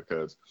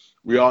 because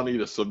we all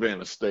need a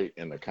Savannah State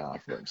in the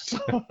conference.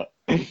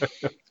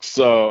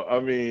 So I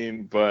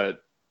mean,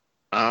 but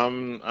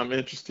I'm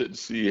interested to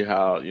see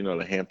how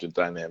the Hampton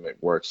dynamic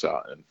works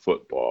out in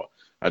football.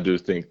 I do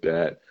think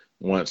that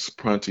once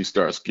Prunty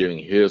starts getting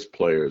his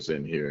players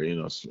in here,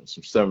 some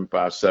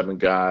 757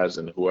 guys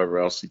and whoever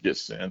else he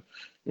gets in,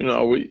 you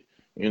know, we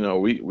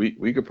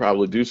we could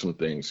probably do some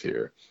things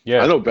here.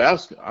 Yeah. I know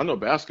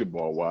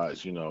basketball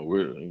wise,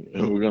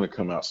 we're gonna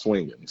come out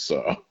swinging.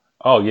 So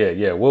Oh yeah,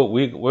 yeah.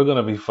 We're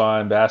gonna be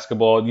fine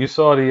basketball. You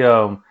saw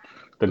the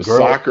the girls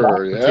soccer,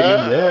 soccer team,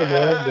 yeah,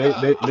 man.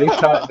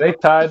 yeah. They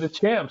tied the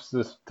champs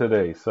this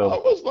today. I So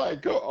was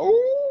like,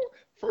 oh,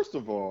 first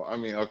of all, I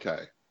mean, okay.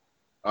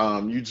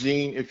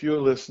 Eugene, if you're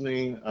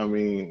listening, I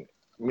mean,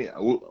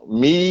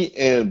 me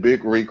and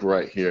Big Reek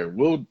right here,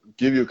 we'll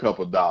give you a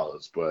couple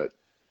dollars, but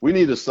we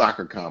need a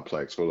soccer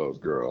complex for those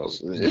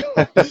girls.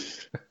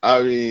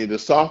 I mean, the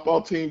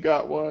softball team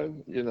got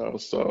one,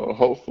 so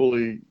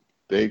hopefully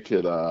they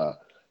could,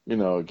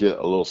 get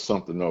a little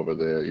something over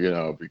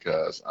there,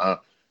 because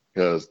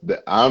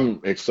I'm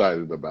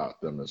excited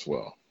about them as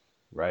well.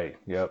 right,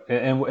 yep.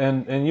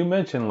 And you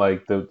mentioned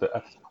like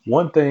the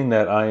one thing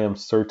that I am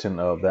certain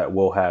of that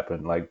will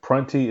happen. Like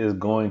Prunty is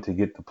going to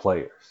get the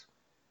players.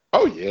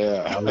 Oh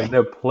I yeah, mean,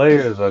 their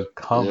players are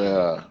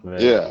coming, yeah,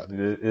 man. yeah,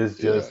 It's yeah,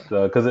 just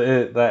because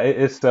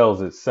it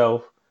sells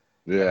itself,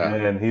 yeah,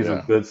 and he's a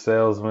yeah. good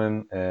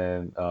salesman,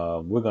 and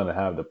we're gonna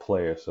have the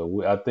players,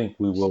 so I think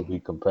we will be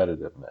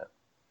competitive, man.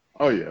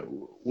 Oh yeah,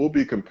 we'll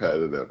be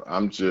competitive.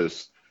 I'm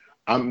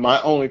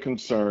my only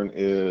concern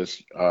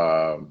is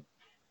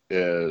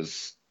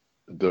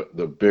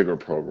the bigger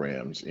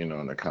programs,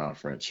 in the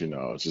conference,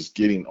 just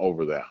getting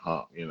over that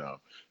hump,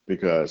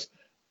 because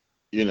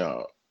you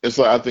know, it's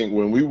like I think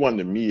when we won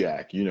the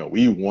MEAC,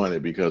 we won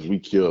it because we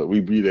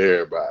beat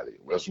everybody.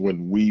 That's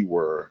when we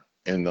were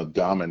in the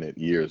dominant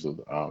years of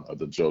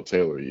the Joe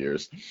Taylor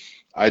years.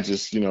 I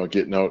just,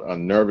 get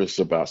nervous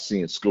about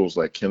seeing schools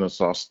like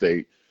Kennesaw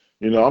State.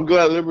 I'm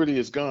glad Liberty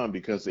is gone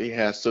because they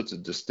had such a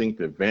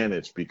distinct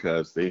advantage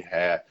because they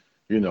had,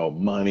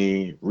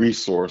 money,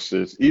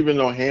 resources. Even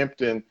though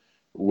Hampton,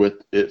 with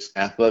its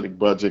athletic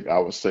budget, I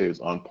would say is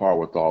on par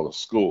with all the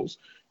schools.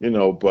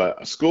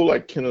 But a school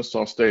like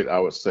Kennesaw State, I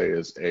would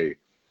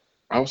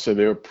say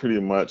they're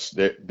pretty much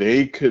that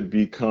they could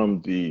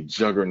become the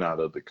juggernaut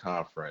of the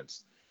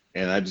conference.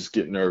 And I just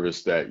get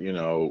nervous that,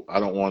 I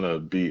don't want to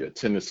be a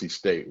Tennessee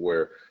State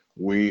where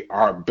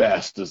our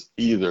best is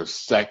either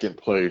second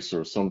place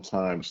or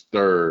sometimes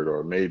third,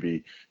 or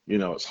maybe,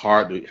 it's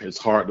hard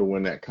to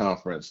win that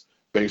conference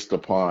based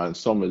upon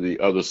some of the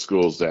other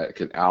schools that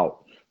could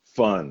out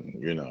fund,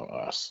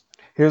 us.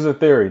 Here's a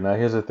theory. Now,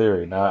 here's a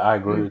theory. Now, I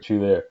agree Mm, with you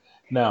there.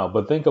 Now,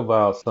 but think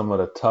about some of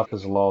the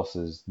toughest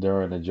losses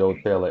during the Joe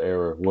Taylor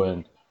era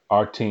when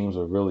our teams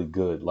were really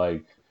good.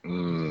 Like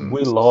mm,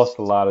 we lost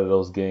a lot of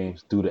those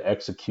games due to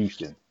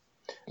execution.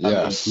 I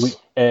mean, we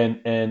yes.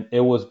 and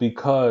it was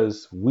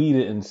because we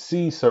didn't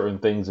see certain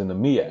things in the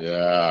MEAC.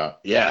 Yeah.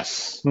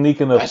 Yes.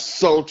 Sneaking a That's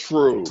so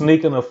true.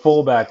 sneaking a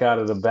fullback out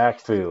of the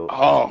backfield.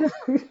 Oh,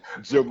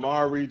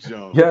 Jamari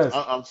Jones. Yes.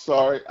 I'm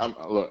sorry.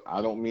 Look,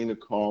 I don't mean to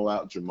call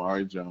out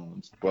Jamari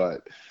Jones,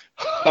 but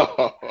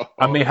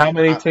I mean, how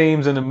many I,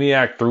 teams in the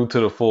MEAC threw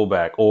to the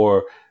fullback,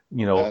 or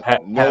had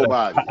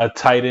nobody, a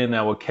tight end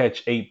that would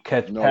catch 8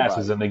 catch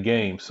passes nobody, in the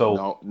game? So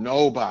no,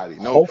 nobody,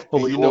 no.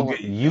 And hopefully you we'll know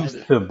get what?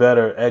 used to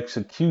better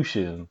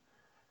execution.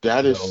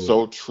 That You is know,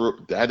 so true.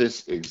 That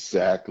is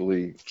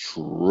exactly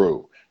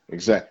true.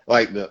 Exact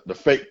like the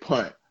fake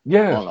punt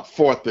yeah, on a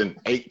 4th and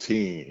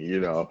 18,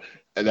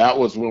 And that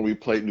was when we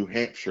played New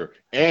Hampshire.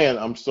 And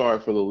I'm sorry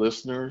for the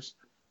listeners,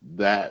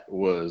 that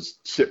was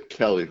Chip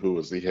Kelly who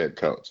was the head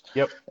coach.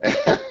 yep,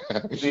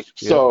 yep,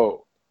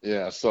 So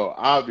yeah, so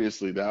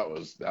obviously that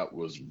was that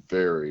was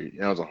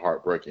a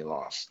heartbreaking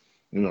loss,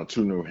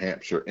 to New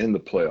Hampshire in the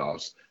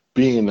playoffs,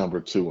 being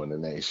number two in the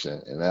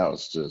nation. And that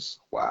was just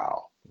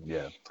wow.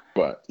 yeah,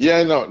 But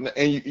yeah, no,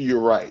 and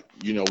you're right.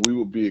 We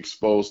will be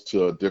exposed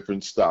to a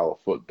different style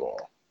of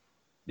football.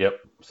 yep.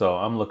 So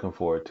I'm looking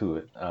forward to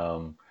it.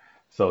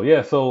 So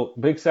yeah, so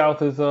Big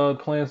South is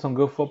playing some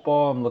good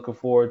football. I'm looking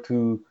forward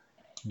to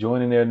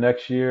joining there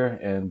next year.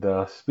 And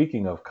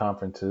speaking of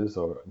conferences,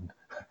 or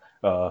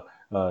uh,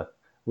 uh,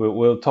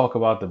 we'll talk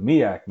about the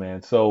MEAC,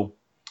 man. So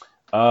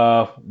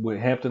with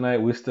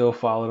Hamptonite, we still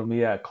follow the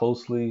MEAC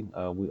closely.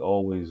 We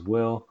always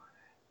will.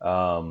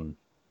 Um,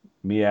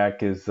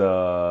 MEAC is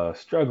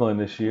struggling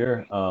this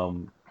year.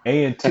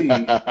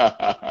 A&T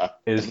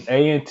is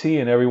A&T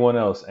and everyone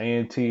else.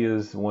 A&T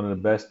is one of the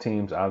best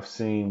teams I've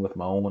seen with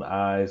my own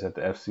eyes at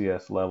the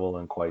FCS level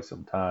in quite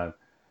some time.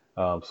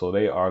 So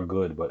they are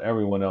good, but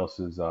everyone else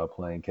is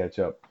playing catch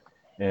up.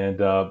 And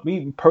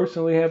me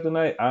personally,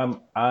 Hamptonite,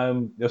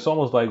 I'm. It's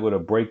almost like with a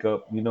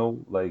breakup,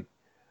 like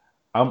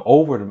I'm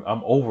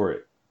over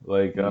it.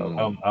 Like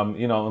Mm,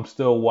 I'm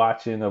still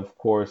watching, of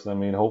course. I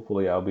mean,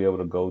 hopefully I'll be able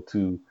to go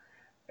to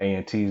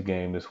A&T's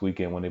game this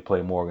weekend when they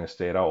play Morgan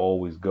State. I'll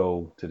always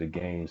go to the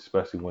games,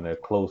 especially when they're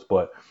close.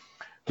 But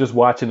just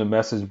watching the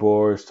message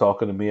boards,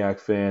 talking to MEAC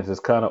fans, it's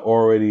kind of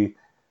already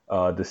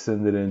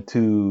descended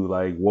into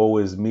like woe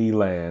is me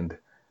land.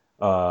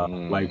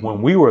 Like mm.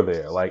 when we were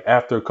there, like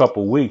after a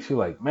couple weeks, you're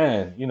like,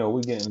 man,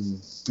 we're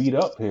getting beat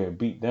up here,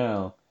 beat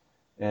down.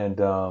 And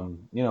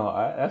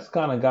that's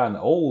kind of gotten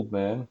old,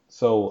 man.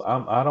 So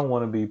I don't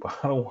want to be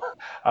I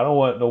don't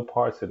want no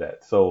parts of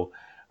that. So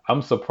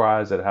I'm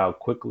surprised at how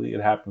quickly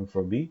it happened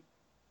for me.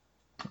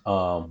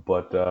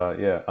 But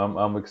yeah,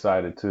 I'm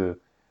excited to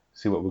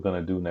see what we're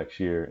gonna do next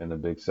year in the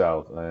Big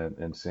South,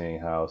 and seeing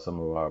how some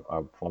of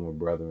our former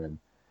brethren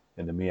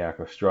in the MEAC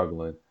are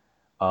struggling.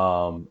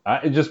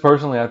 I just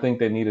personally, I think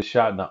they need a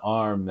shot in the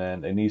arm,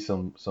 man. They need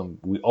some.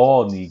 We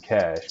all need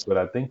cash, but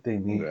I think they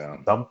need Yeah,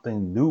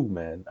 something new,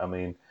 man. I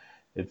mean,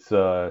 it's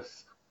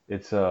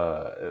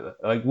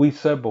like we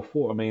said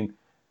before. I mean,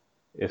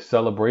 it's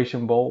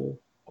Celebration Bowl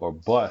or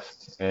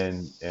bust,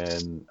 and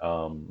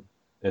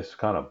it's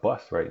kind of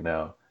bust right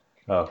now.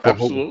 For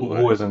who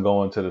absolutely. isn't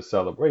going to the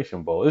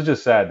Celebration Bowl? It's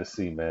just sad to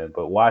see, man.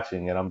 But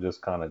watching it, I'm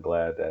just kind of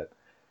glad that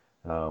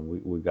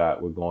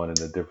we're going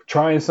in a different,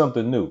 trying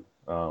something new,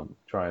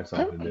 trying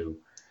something A- new.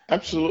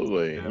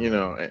 Absolutely. Yeah,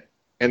 man.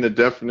 And the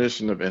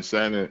definition of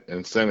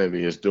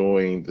insanity is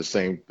doing the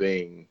same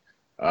thing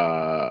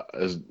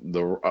as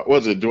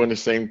was it doing the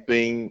same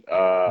thing?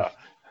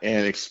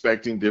 and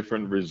expecting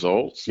different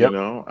results, you Yep.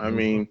 know. I Hmm.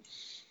 mean,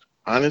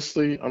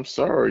 honestly, I'm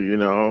sorry,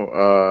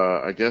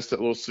 I guess that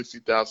little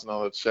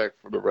 $60,000 check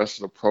for the rest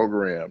of the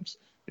programs,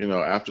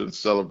 after the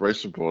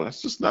Celebration Bowl,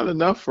 that's just not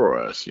enough for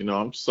us,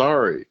 I'm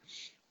sorry.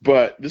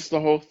 But this is the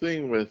whole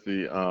thing with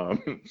the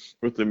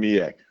with the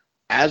MEAC.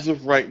 As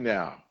of right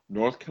now,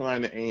 North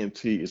Carolina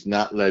A&T is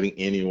not letting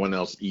anyone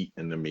else eat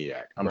in the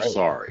MEAC. I'm Right.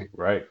 sorry.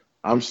 Right.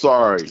 I'm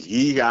sorry.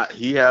 He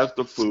has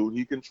the food.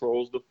 He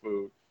controls the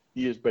food.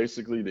 He is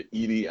basically the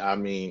Edie I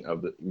mean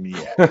of the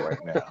MEAC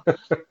right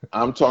now.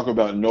 I'm talking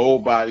about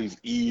nobody's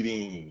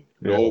eating.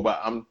 Yeah.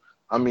 Nobody.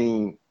 I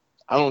mean,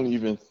 I don't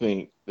even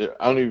think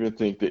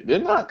that they're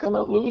not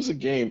gonna lose a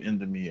game in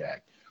the MEAC.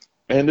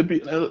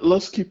 And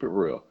let's keep it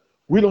real.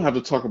 We don't have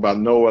to talk about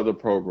no other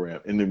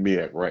program in the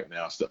MEAC right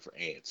now except for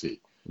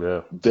A&T.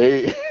 Yeah.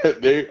 They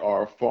they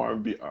are far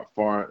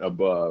and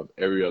above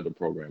every other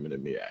program in the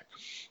MEAC.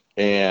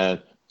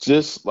 And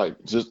just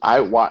I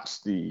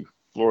watched the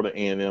Florida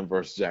A&M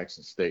versus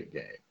Jackson State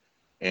game,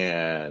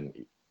 and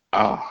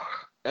ah,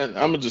 and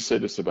I'm gonna just say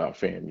this about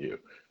FAMU.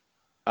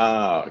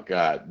 Oh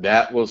God,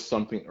 that was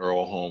something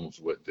Earl Holmes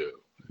would do,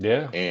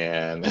 Yeah.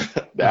 and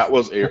that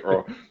was a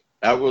Earl,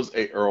 that was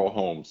a Earl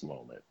Holmes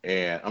moment.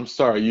 And I'm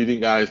sorry,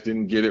 guys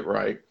didn't get it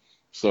right.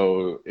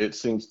 So it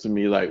seems to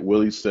me like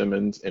Willie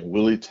Simmons and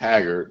Willie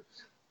Taggart,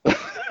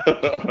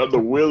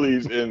 the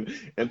Willies in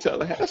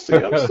Tallahassee.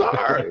 I'm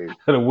sorry,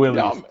 The Willies.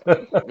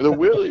 y'all, the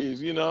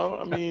Willies.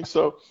 I mean,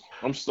 so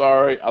I'm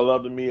sorry. I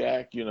love the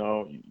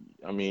MEAC.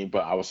 I mean,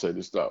 but I will say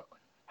this stuff.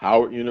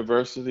 Howard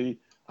University.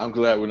 I'm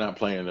glad we're not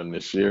playing them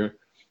this year.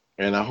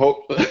 And I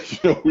hope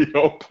we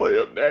don't play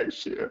them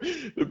next year.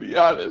 To be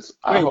honest,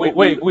 I Wait,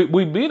 wait, hope we. wait.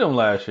 We beat them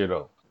last year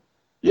though,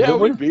 Yeah, did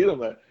we we? beat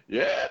them.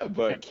 Yeah,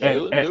 but And,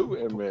 Caleb and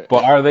Newton, man.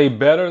 but are they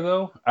better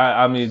though?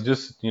 I mean,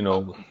 just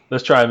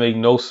let's try and make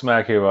no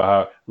smack here about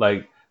how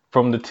like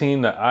from the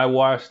team that I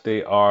watched,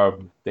 they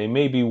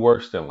may be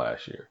worse than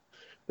last year.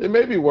 They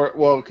may be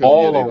well because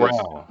All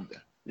around.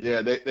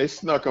 they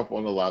snuck up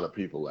on a lot of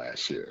people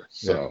last year.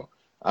 Yeah. So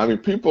I mean,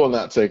 people are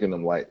not taking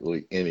them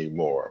lightly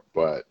anymore.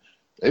 But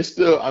they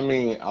still, I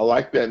mean, I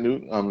like that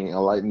Newton. I mean, I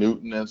like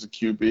Newton as a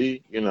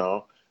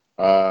QB.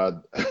 Uh,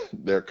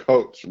 their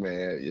coach,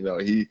 man.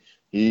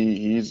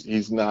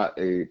 He's not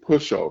a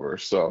pushover.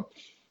 So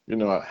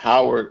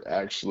Howard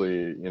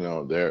actually,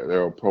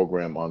 they're a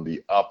program on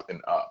the up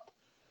and up.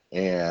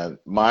 And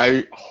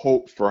my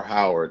hope for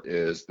Howard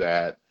is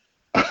that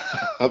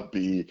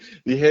the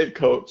head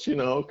coach,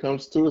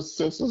 comes to his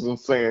senses and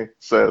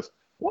says,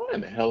 "Why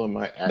in the hell am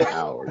I at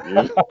Howard?"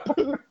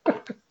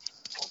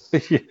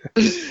 It's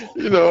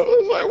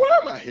like, why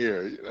am I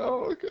here?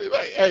 Okay,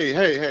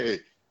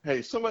 like,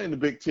 hey, somebody in the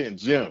Big Ten,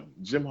 Jim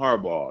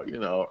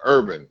Harbaugh,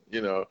 Urban,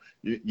 you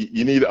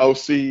need an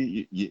OC,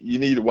 you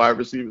need a wide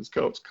receivers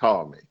coach,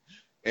 call me.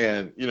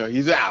 And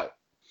he's out.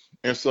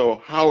 And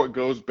so Howard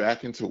goes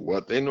back into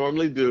what they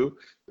normally do.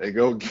 They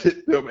go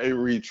get them a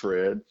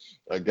retread,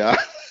 a guy,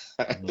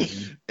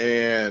 Mhm.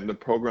 and the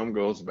program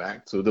goes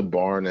back to the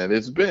barn that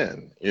it's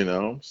been.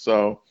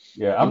 So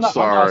Yeah, I'm I'm not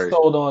sorry.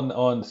 sold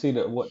on see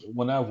that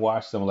when I've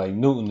watched them like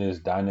Newton is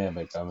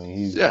dynamic. I mean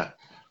Yeah,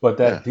 but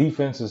yeah. that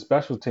defense and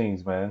special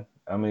teams, man.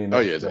 I mean Oh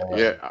it's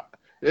yeah,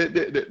 yeah.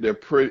 They're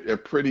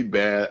pretty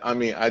bad. I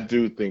mean, I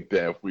do think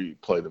that if we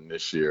play them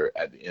this year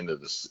at the end of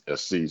the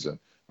season,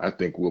 I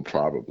think we'll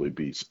probably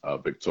be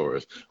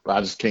victorious. But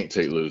I just can't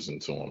take losing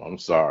to them. I'm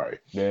sorry.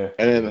 yeah.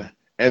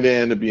 And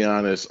then to be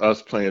honest,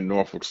 us playing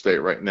Norfolk State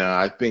right now,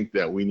 I think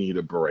that we need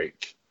a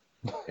break,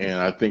 and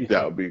I think that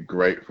Yeah. would be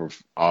great for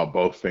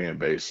both fan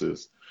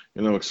bases.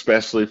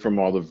 Especially from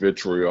all the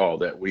vitriol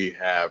that we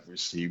have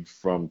received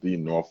from the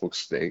Norfolk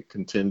State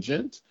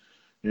contingent.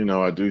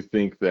 I do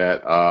think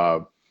that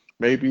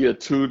maybe a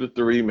 2 to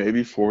 3,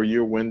 maybe 4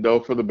 year window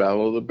for the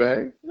Battle of the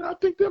Bay. I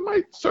think that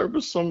might serve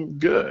us some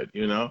good.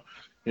 You know,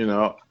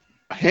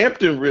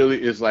 Hampton really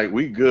is like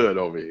we good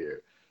over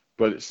here,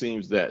 but it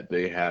seems that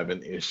they have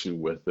an issue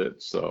with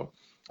it. So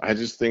I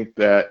just think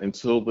that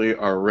until they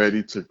are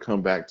ready to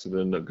come back to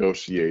the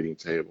negotiating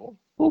table,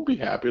 we'll be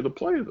happy to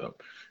play them.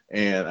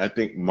 And I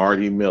think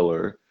Marty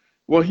Miller,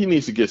 well, he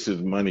needs to get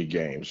his money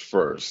games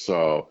first.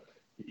 So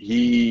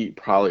he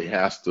probably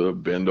has to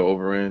bend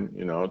over and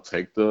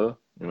take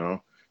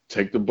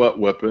the butt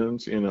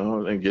weapons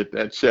and get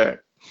that check,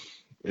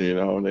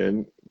 and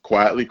then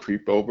quietly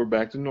creep over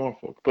back to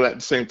Norfolk. But at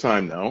the same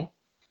time, no,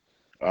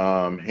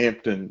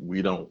 Hampton,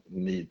 we don't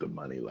need the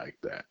money like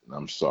that.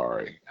 I'm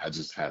sorry, I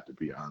just have to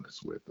be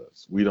honest with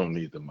us. We don't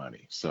need the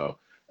money. So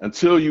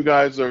until you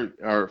guys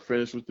are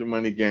finished with your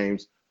money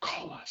games,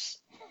 call us.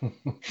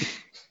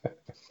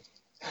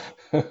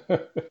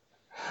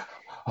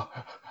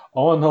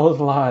 On those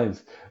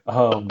lines,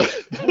 long,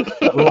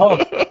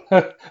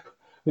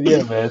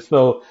 yeah, man.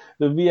 So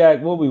the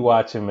VAC, we'll be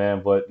watching,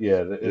 man. But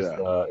yeah,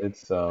 Yeah,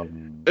 it's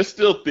it's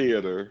still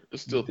theater.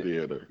 It's still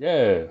theater.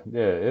 yeah,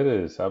 yeah, it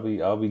is. I'll be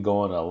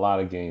going to a lot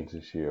of games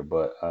this year,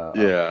 but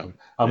Yeah,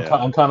 I'm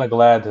yeah. kind of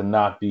glad to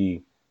not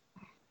be,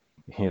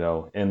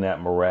 in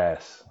that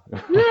morass.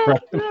 Yeah,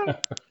 yeah.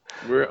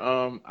 We're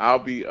I'm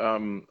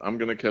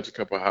gonna catch a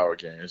couple of Howard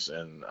games,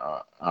 and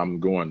I'm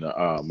going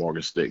to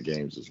Morgan State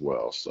games as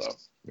well. So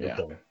yeah.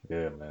 Okay,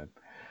 yeah, man.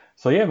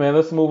 So yeah, man,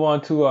 let's move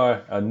on to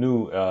our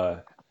new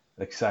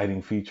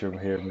exciting feature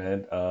here,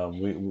 man.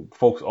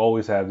 Folks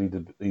always have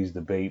these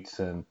debates,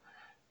 and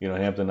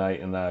Hampton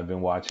Knight and I have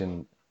been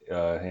watching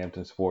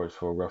Hampton sports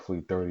for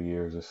roughly 30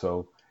 years or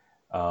so.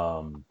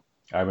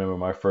 I remember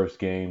my first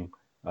game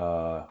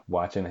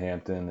watching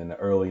Hampton in the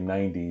early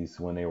 90s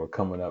when they were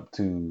coming up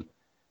to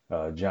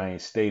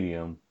Giant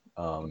Stadium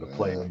to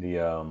play Yeah. in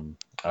the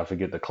I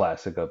forget the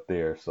classic up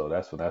there. So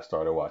that's when I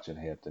started watching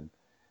Hampton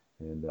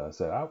and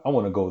said I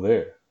want to go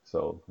there.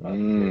 So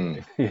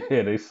Mm,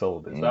 yeah, they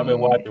sold it. So I've been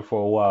mm, watching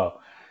for a while,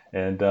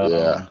 and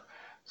yeah.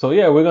 so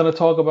yeah, we're gonna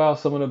talk about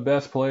some of the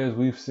best players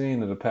we've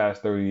seen in the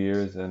past 30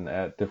 years and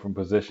at different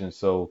positions.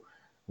 So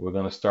we're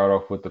gonna start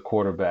off with the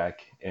quarterback,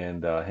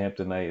 and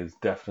Hampton Knight is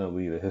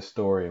definitely the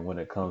historian when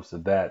it comes to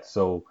that.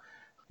 So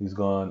he's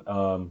going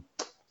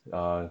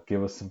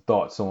give us some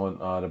thoughts on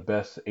the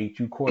best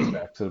HU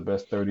quarterbacks of the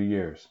best 30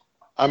 years.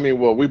 I mean,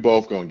 well, we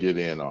both gonna get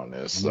in on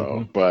this, Hmm.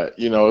 so but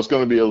it's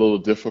gonna be a little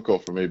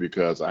difficult for me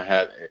because I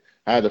had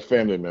a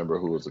family member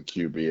who was a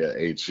QB at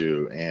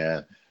HU,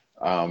 and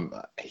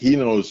he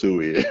knows who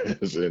he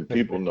is, and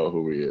people know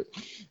who he is,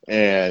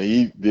 and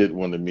he did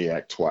win the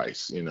MEAC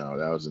twice.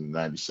 That was in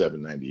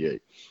 97,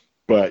 98.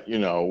 But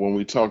when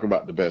we talk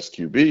about the best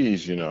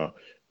QBs,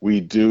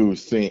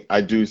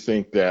 I do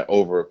think that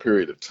over a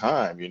period of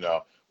time,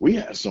 we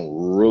had some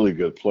really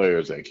good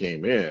players that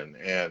came in,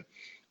 and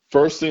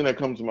first thing that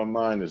comes to my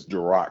mind is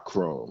Duroc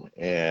Kroom.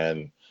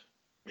 And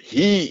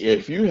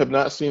if you have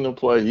not seen him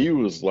play, he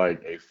was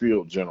like a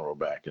field general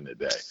back in the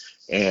day.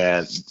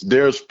 And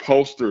there's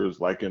posters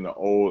like in the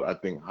old, I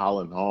think,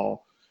 Holland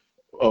Hall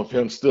of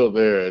him still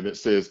there, and it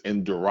says,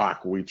 "In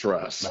Duroc we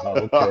trust."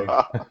 Oh,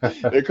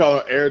 okay. They call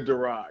him Air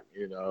Duroc,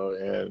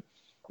 and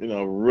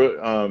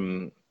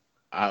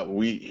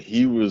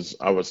he was,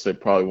 I would say,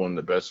 probably one of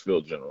the best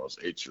field generals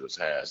HUS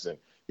has. And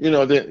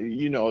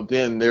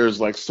then there's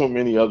like so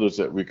many others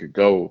that we could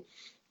go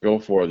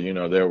for.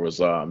 There was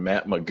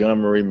Matt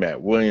Montgomery,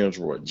 Matt Williams,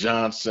 Roy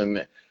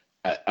Johnson,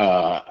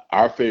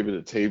 our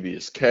favorite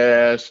Atavius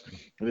Cash.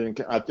 And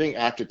then I think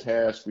after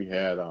Cash we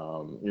had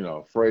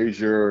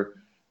Frazier.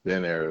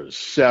 Then there's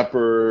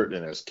Shepard.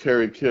 Then there's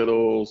Kerry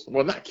Kittles.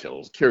 Well, not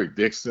Kittles, Kerry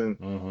Dixon.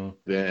 Hmm.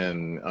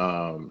 Then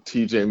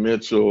T.J.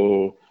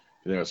 Mitchell.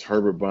 Then there's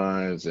Herbert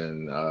Bynes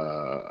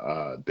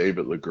and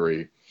David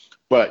Legree.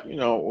 But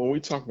when we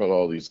talk about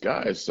all these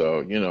guys,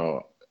 so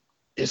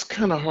it's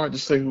kind of hard to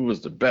say who was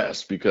the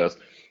best because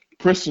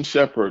Princeton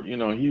Shepard,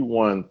 he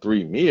won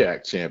 3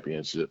 MEAC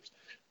championships,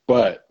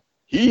 but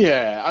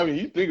I mean,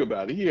 you think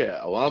about it, he had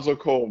Alonzo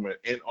Coleman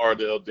and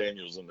Ardell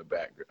Daniels in the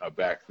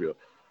backfield.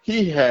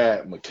 He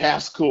had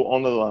McCaskill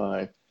on the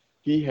line.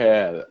 He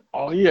had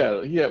one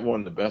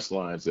of the best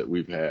lines that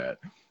we've had.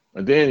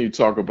 And then you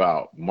talk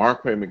about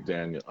Marquay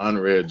McDaniel,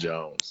 Unread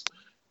Jones,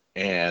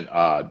 and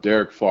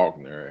Derek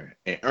Faulkner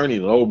and Ernie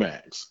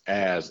Lomax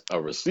as a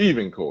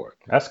receiving corps.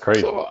 That's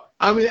crazy. So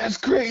I mean that's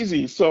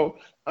crazy. So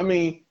I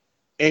mean,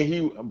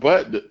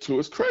 but to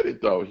his credit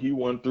though, he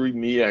won 3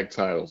 MEAC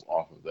titles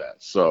off of that.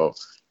 So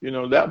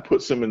that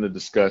puts him in the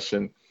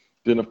discussion.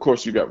 Then of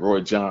course you got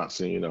Roy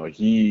Johnson.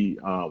 He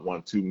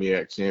won 2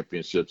 MEAC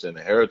championships in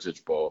the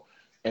Heritage Bowl,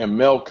 and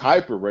Mel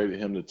Kiper rated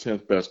him the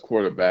 10th best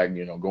quarterback.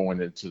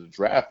 Going into the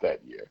draft that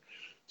year.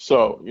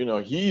 So,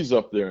 he's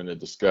up there in the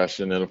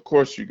discussion. And of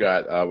course, you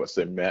got, I would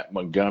say, Matt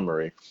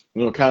Montgomery,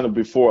 kind of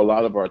before a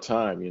lot of our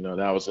time.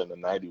 That was in the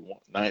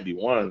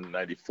 91,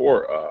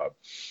 94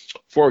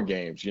 four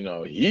games.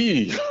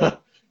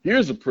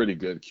 Here's a pretty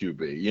good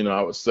QB.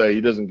 I would say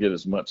he doesn't get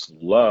as much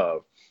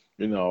love,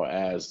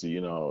 as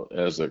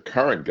as the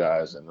current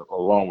guys, and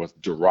along with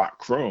Duroc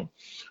Kroom.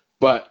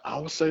 But I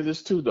would say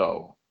this too,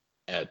 though.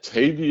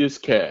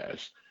 Atavius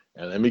Cash,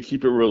 and let me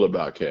keep it real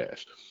about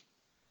Cash.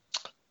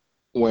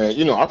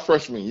 When our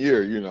freshman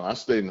year, I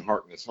stayed in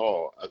Harkness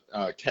Hall.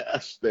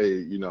 Cash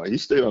stayed, he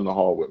stayed on the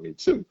hall with me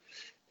too.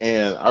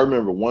 And I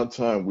remember one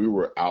time we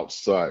were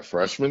outside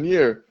freshman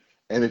year,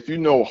 and if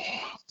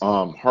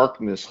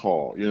Harkness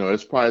Hall,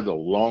 it's probably the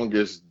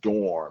longest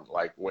dorm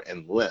like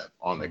in length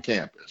on the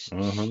campus.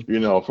 Hmm.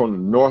 From the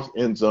north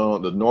end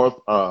zone,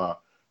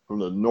 from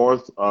the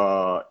north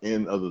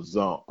end of the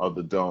zone of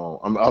the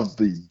dome, of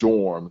the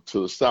dorm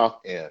to the south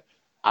end.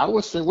 I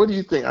would say, what do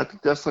you think? I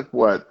think that's like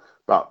what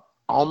about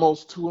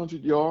almost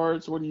 200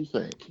 yards. What do you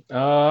think?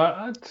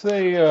 I'd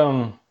say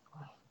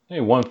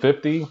maybe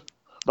 150.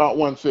 About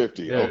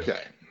 150. Yeah.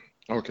 Okay.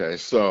 Okay.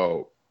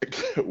 So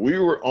we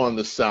were on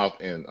the south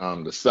end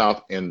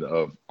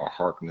of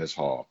Harkness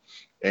Hall,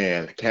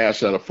 and Cash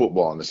had a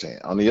football in his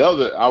hand. On the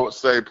other, I would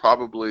say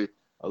probably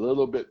a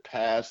little bit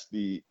past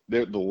the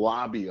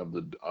lobby of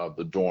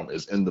the dorm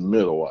is in the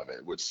middle of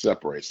it, which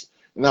separates.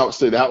 And I would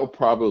say that would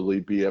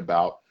probably be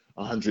about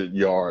 100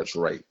 yards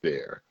right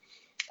there.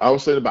 I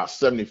would say about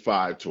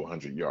 75 to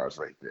 100 yards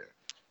right there.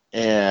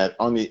 And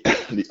on the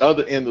the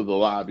other end of the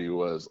lobby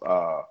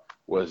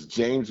was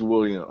James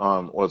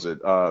William. Was it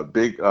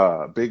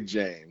Big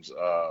James?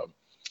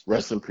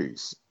 Rest in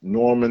peace.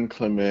 Norman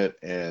Clement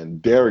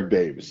and Derek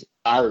Davis.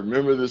 I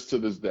remember this to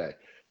this day.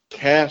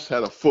 Cash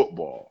had a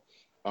football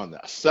on the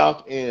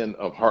south end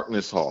of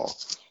Harkness Hall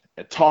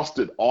and tossed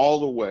it all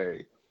the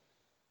way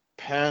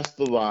past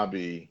the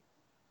lobby.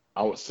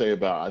 I would say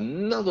about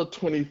another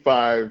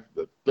 25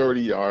 to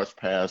 30 yards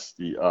past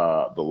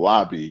the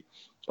lobby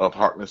of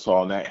Harkness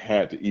Hall, and that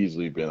had to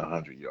easily been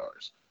 100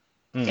 yards.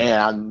 Mm. And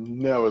I've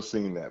never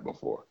seen that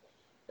before.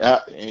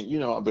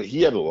 And but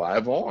he had a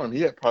live arm.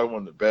 He had probably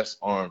one of the best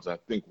arms I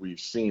think we've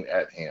seen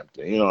at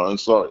Hampton. And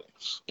so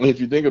if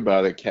you think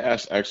about it,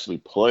 Cash actually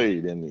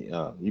played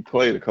he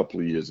played a couple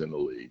of years in the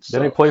league.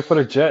 Then they So play for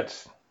the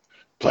Jets.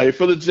 played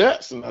for the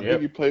Jets, and I think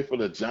he Yep. played for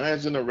the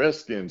Giants and the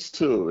Redskins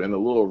too in the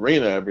little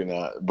arena every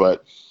night.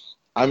 But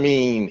I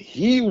mean,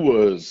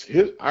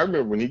 I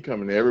remember when he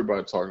come in,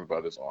 everybody talking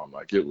about his arm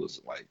like it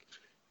was like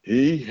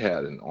he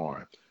had an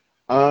arm.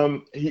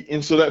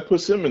 And so that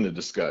puts him in the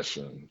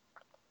discussion.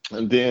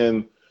 And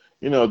then,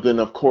 then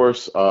of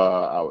course,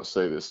 I would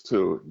say this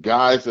too,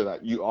 guys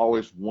that you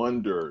always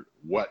wondered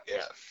what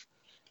if,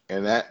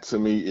 and that to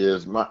me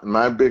is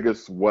my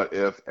biggest what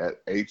if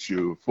at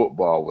HU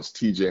football was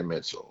T.J.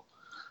 Mitchell,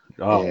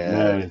 Oh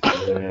and man,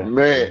 yeah,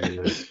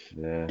 man,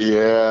 yeah,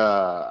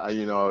 yeah.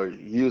 yeah,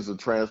 he was a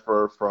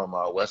transfer from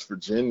West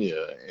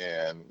Virginia,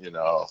 and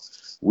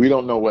we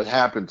don't know what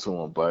happened to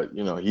him, but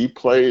he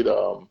played.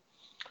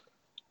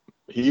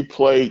 He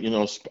played,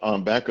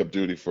 backup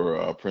duty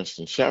for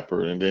Princeton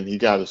Shepherd, and then he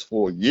got his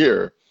full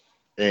year.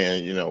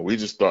 And, we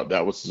just thought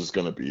that was just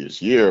going to be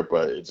his year,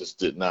 but it just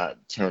did not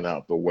turn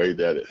out the way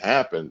that it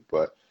happened.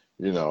 But,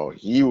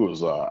 he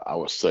was, I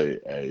would say,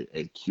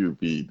 a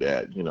QB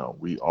that,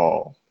 we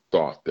all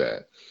thought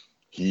that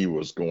he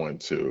was going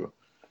to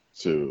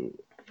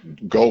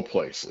go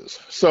places.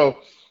 So,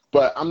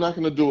 but I'm not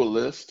going to do a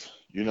list.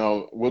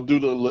 We'll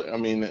do I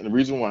mean, the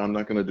reason why I'm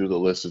not going to do the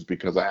list is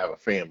because I have a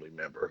family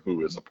member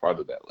who is a part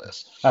of that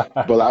list.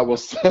 But I will,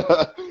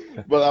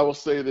 but I will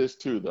say this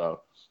too,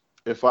 though.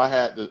 If I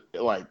had to,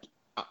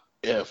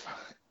 if,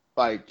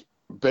 like,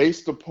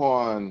 based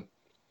upon,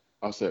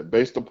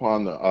 based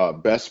upon the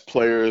best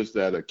players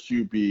that a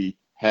QB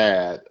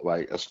had,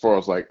 like, as far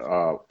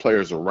as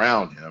players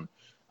around him,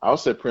 I would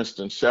say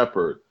Princeton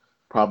Shepherd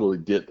probably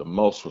did the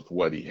most with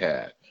what he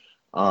had.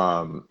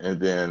 And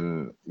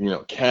then,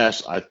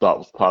 Cash, I thought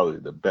was probably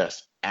the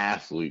best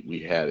athlete we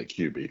had at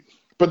QB.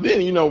 But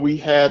then, we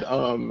had,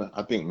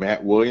 I think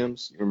Matt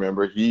Williams.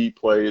 Remember, he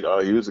played,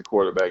 he was a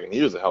quarterback, and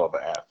he was a hell of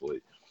an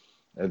athlete.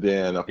 And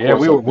then, of Yeah,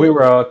 course, we I were we think,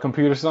 were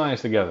computer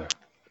science together.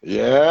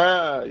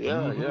 yeah,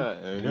 yeah, Hmm. yeah.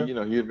 And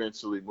Yep. he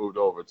eventually moved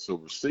over to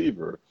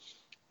receiver.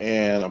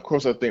 And of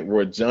course, I think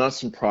Roy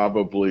Johnson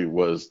probably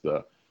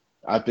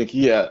I think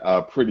he had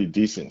a pretty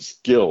decent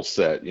skill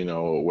set. He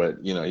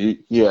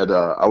had,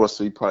 I would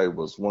say he probably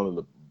was one of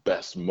the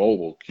best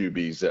mobile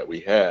QBs that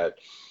we had.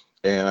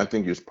 And I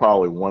think he was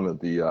probably one of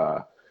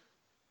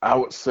I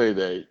would say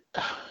that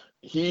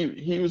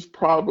he was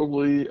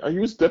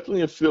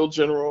definitely a field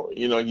general.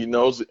 He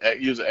was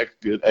a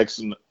good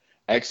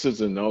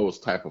X's and O's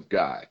type of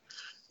guy.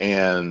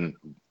 And,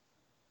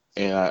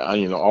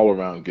 all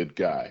around good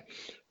guy.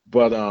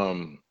 But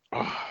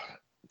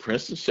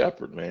Princeton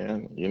Shepherd,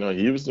 man,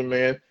 he was the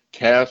man.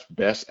 Cavs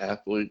best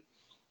athlete,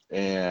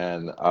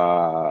 and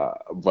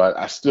but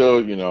I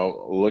still,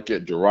 look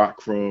at Gerard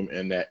Kroom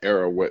in that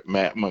era with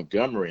Matt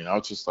Montgomery, and I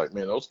was just like,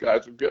 man, those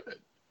guys were good.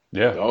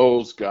 Yeah.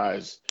 Those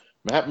guys.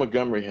 Matt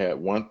Montgomery had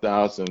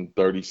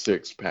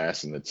 1,036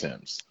 passing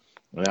attempts,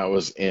 and that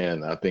was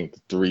in I think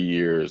 3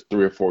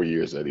 or 4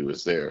 years that he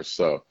was there.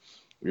 So,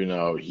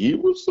 he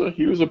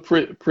was a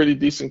pretty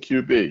decent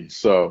QB.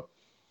 So.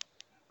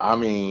 I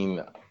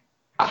mean,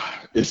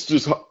 it's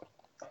just,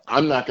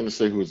 I'm not going to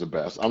say who's the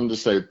best. I'm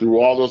just saying through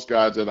all those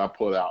guys that I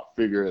put out,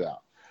 figure it out.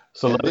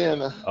 So And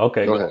then,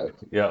 okay, go go ahead. ahead.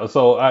 Yeah.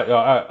 So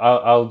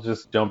I'll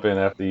just jump in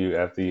after you.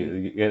 After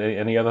you.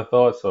 Any other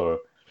thoughts or?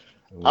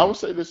 I would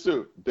say this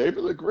too.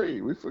 David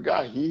Legree, we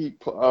forgot he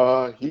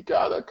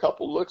got a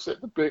couple looks at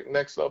the big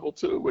next level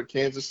too with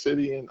Kansas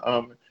City and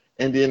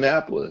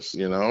Indianapolis.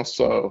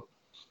 So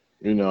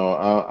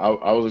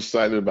I was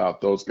excited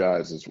about those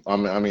guys. I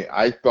mean,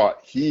 I thought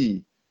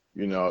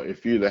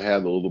if he'd have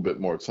had a little bit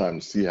more time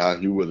to see how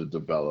he would have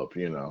developed,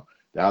 that would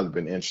have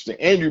been interesting.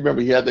 And you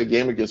remember he had that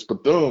game against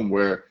Bethune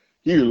where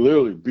he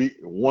literally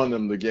won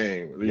them the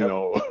game, Yep.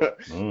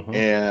 Hmm.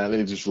 and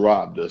they just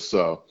robbed us.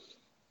 So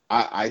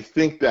I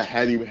think that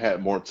had he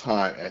had more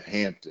time at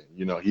Hampton,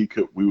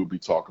 we would be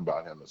talking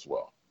about him as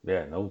well.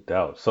 Yeah, no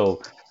doubt.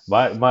 So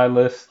my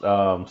list.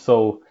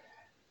 So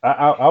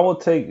I will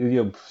take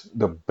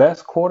the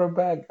best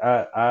quarterback.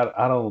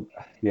 I don't.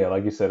 Yeah,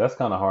 like you said, that's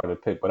kind of hard to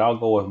pick. But I'll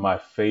go with my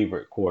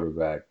favorite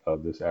quarterback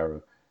of this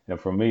era, and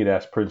for me,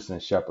 that's Princeton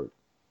Shepherd.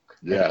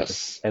 And,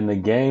 Yes. and the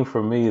game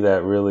for me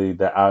that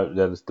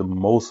is the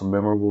most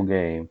memorable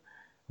game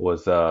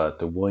was the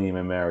William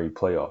and Mary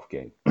playoff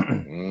game,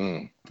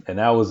 Mm, and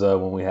that was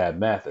when we had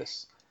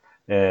Mathis,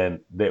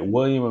 and that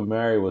William and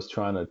Mary was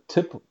trying to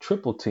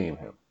triple team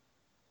him.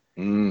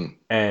 Mm.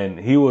 and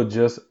he would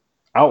just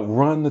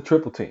outrun the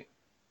triple team,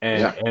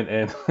 and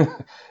Yeah.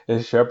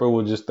 and Shepard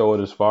would just throw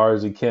it as far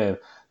as he can.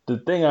 The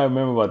thing I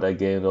remember about that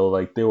game though,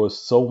 like there was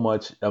so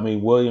much. I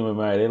mean, William and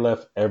Mary, they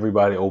left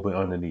everybody open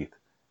underneath.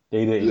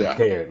 They didn't Yeah.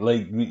 care.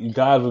 Like you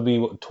guys would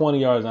be 20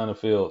 yards on the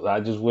field. I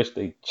just wish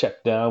they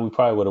checked down. We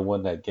probably would have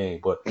won that game.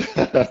 But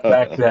the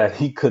fact that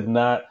he could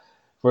not,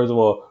 first of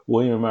all,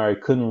 William and Mary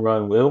couldn't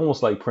run. It was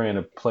almost like playing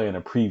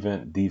a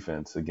prevent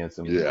defense against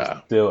him. He could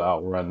Yeah. still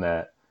outrun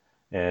that,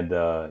 and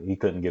he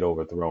couldn't get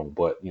overthrown.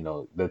 But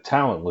the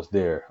talent was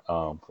there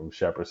from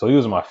Shepard. So he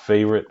was my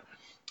favorite.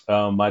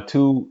 My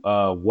two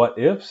what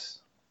ifs,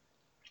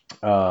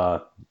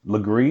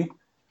 Legree,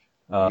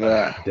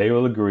 Yeah. David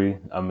Legree.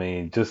 I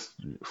mean, just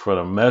for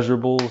the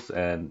measurables,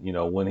 and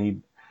when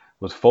he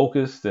was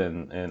focused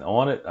and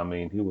on it. I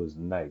mean, he was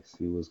nice.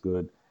 He was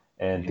good.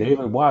 And Mhm.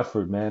 David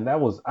Watford, man, that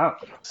was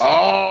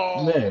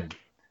Oh, man.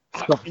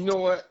 Some, you know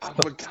what? I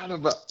forgot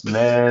about.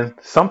 Man,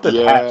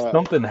 Yeah.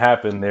 something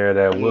happened there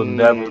that we'll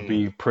never Mm.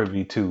 be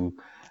privy to.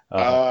 Uh,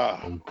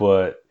 Ah,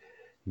 but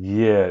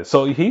yeah,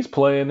 so he's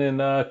playing in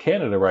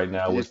Canada right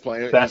now he's with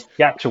playing.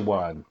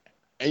 Saskatchewan.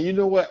 And you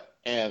know what?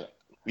 And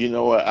you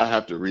know what? I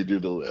have to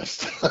redo the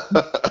list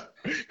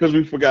because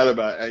we forgot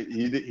about it.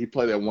 He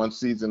played that one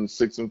season,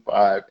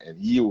 6-5,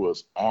 and he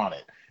was on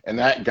it, and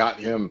that got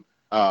him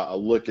a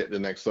look at the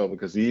next level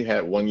because he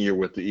had 1 year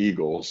with the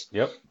Eagles,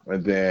 Yep.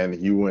 and then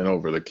he went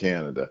over to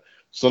Canada.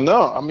 So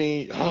no, I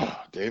mean,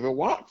 David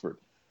Watford,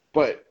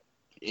 but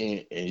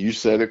and you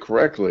said it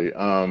correctly.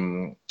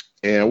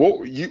 And what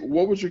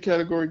was your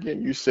category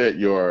again? You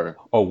said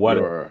Oh, what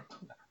if? your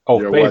Oh,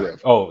 your what favorite.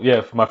 if? Oh,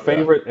 yeah, my Yeah.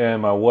 favorite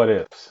and my what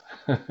ifs.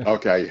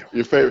 Okay,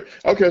 your favorite.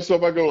 Okay, so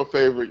if I go with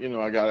favorite,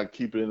 I gotta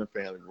keep it in the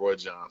family. Roy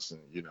Johnson,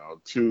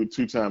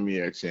 two-time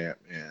MEAC champ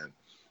and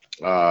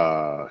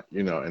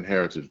and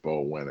Heritage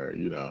Bowl winner,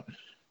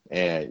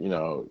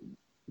 and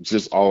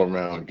just all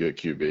around good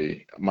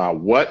QB. My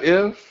what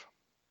if?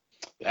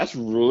 That's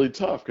really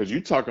tough because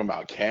you talking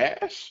about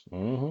Cash,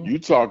 Hmm. you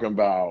talking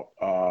about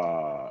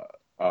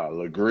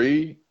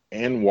Legree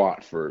and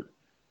Watford,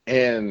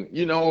 and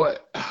you know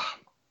what?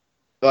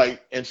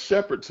 Like and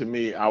Shepard to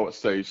me, I would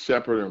say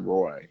Shepard and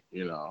Roy,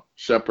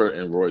 Shepard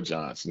and Roy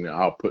Johnson.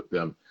 I'll put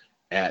them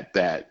at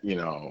that,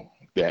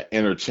 that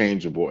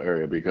interchangeable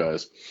area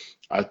because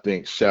I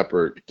think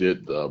Shepard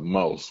did the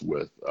most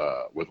with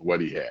what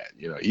he had.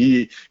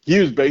 He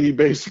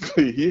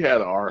basically he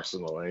had an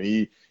arsenal and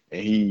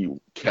he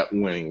kept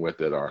winning with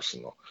that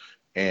arsenal.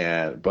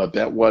 And but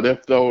that what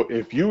if though,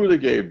 if you would have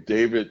gave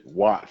David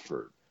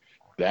Watford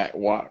that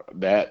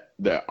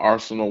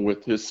arsenal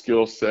with his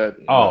skill set,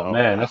 Oh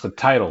man, that's a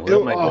title. it,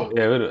 That might, oh,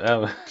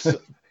 yeah,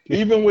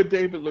 even with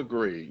David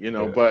Legree,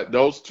 yeah, but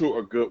those two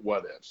are good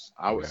what ifs.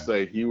 I would yeah.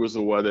 say he was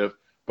a what if,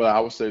 but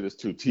I would say this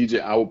too.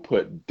 I would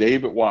put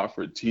David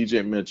Watford,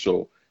 TJ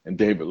Mitchell, and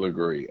David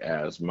Legree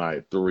as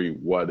my three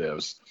what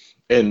ifs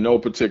in no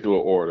particular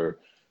order.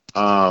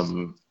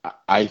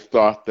 I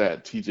thought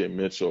that TJ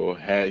Mitchell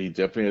he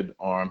definitely had the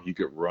arm, he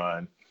could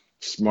run,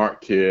 smart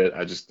kid.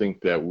 I just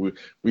think that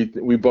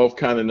we both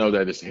kind of know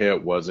that his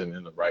head wasn't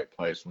in the right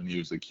place when he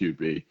was a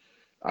QB.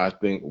 I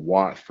think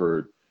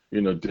Watford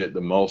did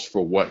the most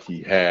for what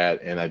he had,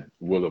 and I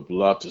would have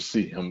loved to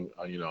see him,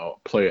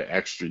 play an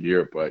extra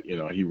year, but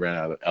he ran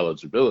out of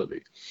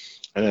eligibility.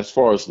 And as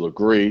far as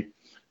Legree,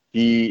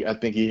 I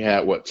think he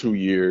had 2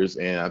 years,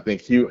 and I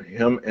think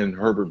him and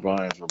Herbert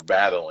Bynes were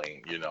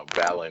battling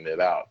it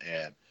out,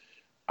 and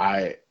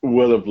I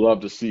would have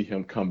loved to see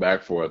him come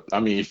back for it. I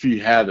mean, if he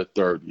had a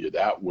third year,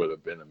 that would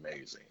have been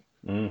amazing.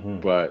 Hmm.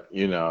 But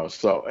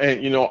so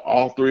and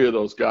all three of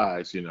those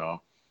guys,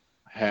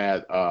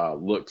 had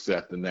looks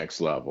at the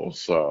next level.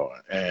 So,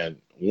 and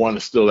one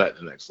is still at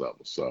the next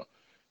level. So,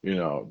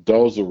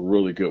 those are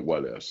really good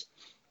what ifs.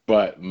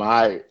 But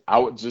I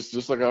would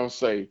just like I would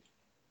say,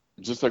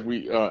 just like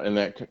we in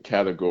that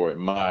category,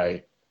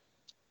 my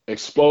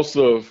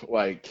explosive,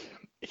 like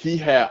he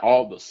had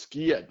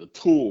the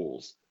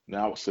tools.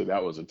 Now I would say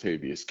that was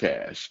Atavius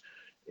Cash,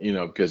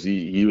 because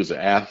he was an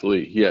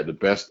athlete. He had the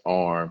best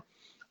arm.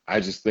 I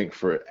just think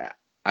for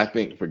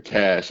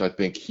Cash, I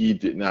think he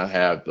did not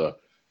have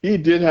he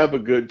did have a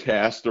good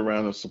cast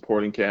around a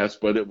supporting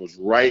cast, but it was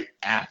right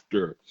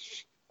after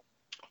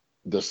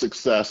the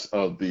success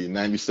of the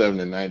 97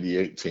 and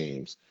 98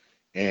 teams.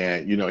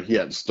 And, he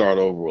had to start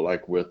over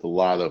like with a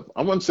lot of,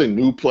 I wouldn't say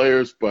new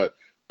players, but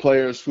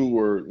players who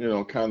were,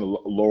 kind of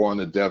low on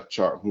the depth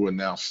chart who are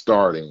now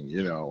starting,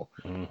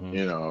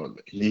 Hmm.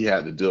 he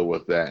had to deal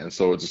with that. And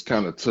so it just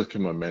kind of took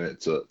him a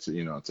minute to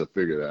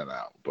figure that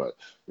out. But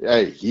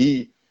hey,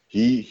 he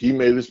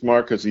made his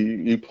mark because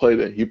he played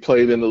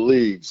in the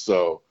league.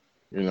 So,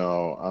 you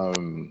know,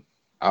 um,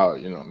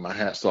 my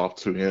hat's off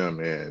to him.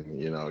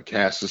 And,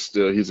 Cass is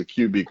he's a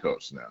QB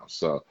coach now.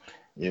 So,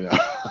 you know,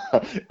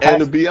 and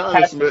to be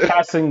honest, man,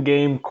 Passing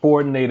game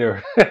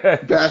coordinator.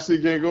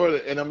 Bassie can't go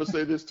there. And I'm gonna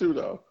say this too,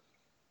 though.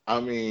 I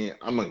mean,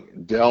 I'm a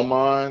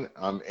Delmon,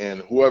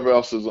 and whoever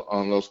else is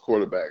on those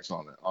quarterbacks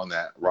on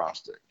that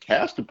roster.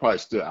 Cass could probably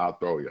still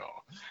outthrow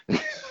y'all.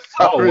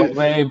 Oh well,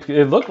 man,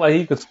 it looked like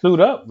he could suit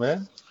up,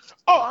 man.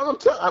 Oh, I'm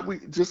telling we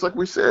just like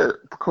we said,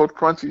 Coach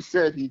Crunchy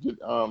said he could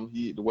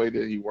he the way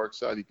that he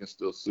works out, he can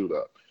still suit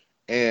up.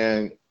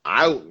 And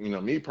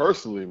me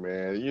personally,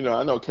 man,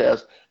 I know Cash,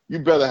 you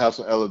better have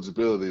some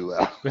eligibility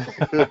left.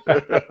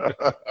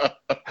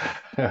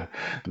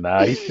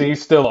 Nah,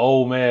 he's still an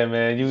old man,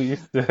 man. You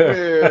still,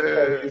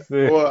 Man, you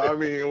still, well, I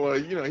mean, well,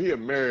 he a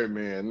married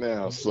man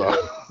now, so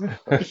yeah,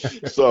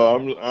 so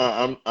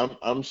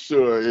I'm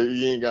sure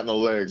he ain't got no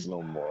legs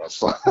no more.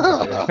 So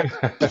yeah.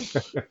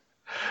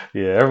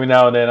 Yeah, every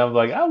now and then I'm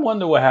like, I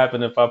wonder what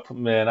happened if I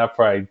probably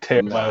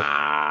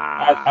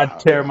I nah,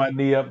 tear my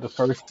knee up the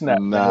first snap,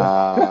 man.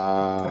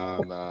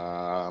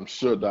 nah. I'm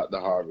sure Dr.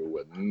 Harvey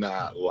would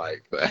not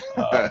like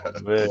Oh that.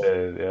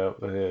 man, yeah,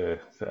 yeah.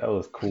 That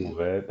was cool,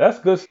 man. That's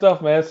good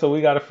stuff, man. So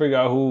we got to figure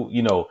out who,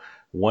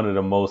 one of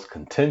the most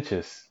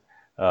contentious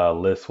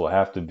lists will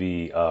have to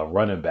be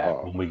running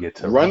back when we get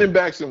to running Running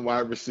back. backs and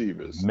wide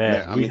receivers.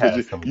 Now, Man, I we mean, because had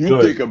you, some you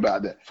good think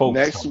about that.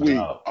 folks Next coming week,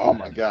 out, oh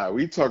my man. God,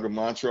 we talking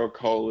Montreal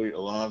Coley,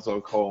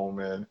 Alonzo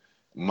Coleman,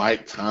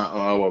 Mike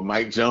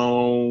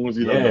Jones,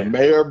 the Yeah,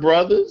 Mayer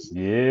brothers,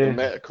 yeah,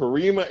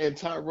 Karima and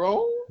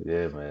Tyrone.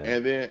 yeah, man.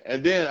 And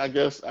then I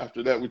guess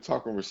after that, we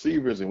talking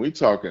receivers and we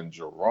talking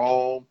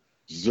Jerome,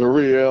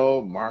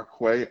 Zuriel,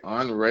 Marquay,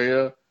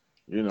 Andrea,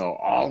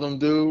 all them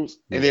dudes.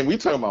 And Yeah, then we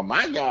talking about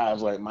my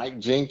guys like Mike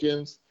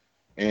Jenkins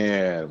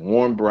and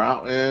Warren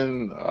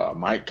Broughton,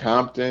 Mike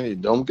Compton.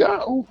 Don't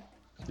go.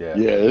 yeah.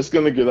 Yeah, it's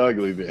gonna get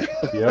ugly then.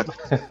 Yep.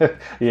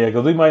 Yeah,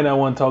 because we might not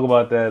want to talk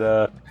about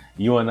that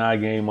UNI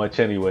game much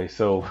anyway.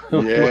 So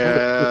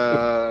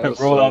Yeah,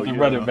 roll so out the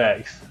running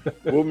backs.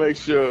 we'll make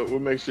sure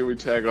we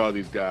tag all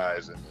these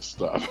guys in this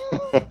stuff.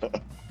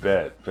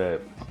 Bet,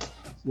 bet.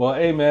 Well,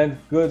 hey man,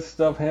 good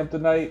stuff,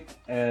 Hamptonite,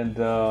 and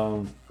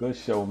good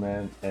show,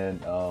 man.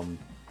 And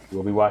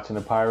we'll be watching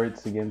the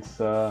Pirates against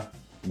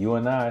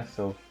UNI.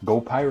 So go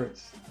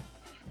Pirates.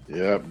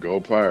 Yep, go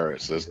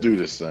Pirates. Let's Yep. do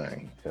this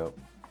thing. Yep.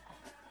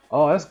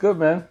 Oh, that's good,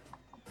 man.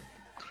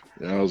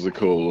 That was a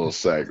cool little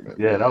segment,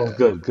 Yeah, that was man.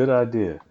 good. Good idea.